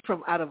 Choosing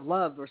from out of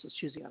love versus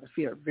choosing out of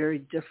fear.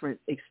 Very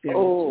different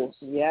experiences. Oh,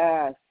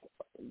 yes.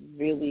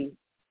 Really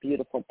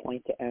beautiful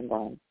point to end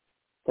on.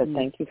 So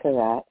thank you for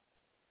that.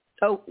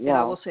 Oh, and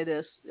I will say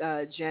this.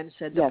 Jen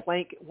said the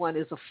blank 1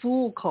 is a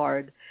Fool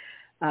card.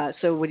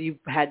 So when you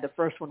had the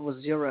first one was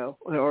 0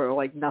 or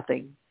like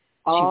nothing.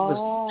 She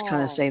was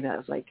kind of saying that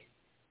as like,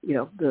 you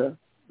know,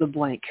 the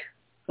blank,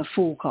 the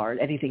Fool card.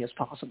 Anything is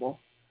possible.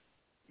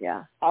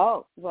 Yeah.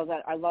 Oh, well,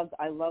 that I love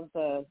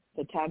the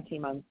tag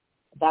team on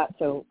that.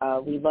 So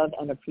we love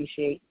and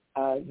appreciate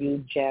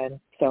you, Jen.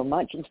 so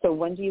much. And so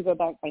when do you go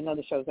back? I know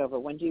the show's over.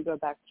 When do you go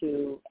back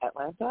to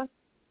Atlanta?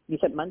 You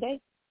said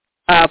Monday?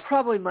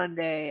 Probably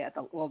Monday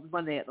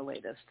Monday at the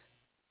latest.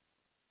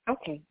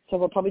 Okay. So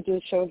we'll probably do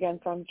a show again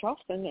from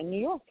Charleston in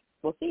New York.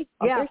 We'll see.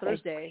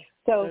 Thursday.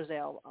 So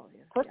Thursday.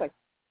 Perfect.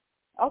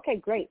 Yeah. Okay,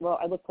 great. Well,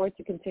 I look forward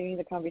to continuing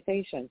the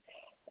conversation.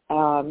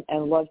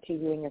 And love to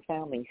you and your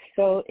family.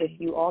 So if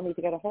you all need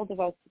to get a hold of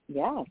us,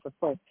 yes, of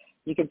course,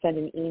 you can send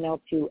an email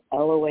to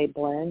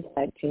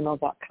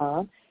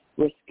loablend@gmail.com.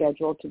 We're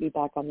scheduled to be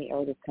back on the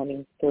air this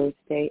coming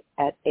Thursday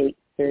at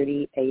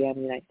 8:30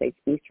 a.m. United States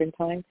Eastern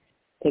Time.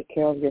 Take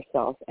care of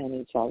yourself and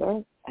each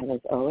other. And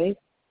as always,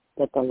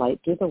 let the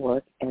light do the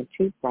work and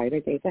 2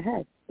 brighter days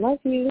ahead. Love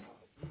you.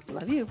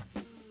 Love you.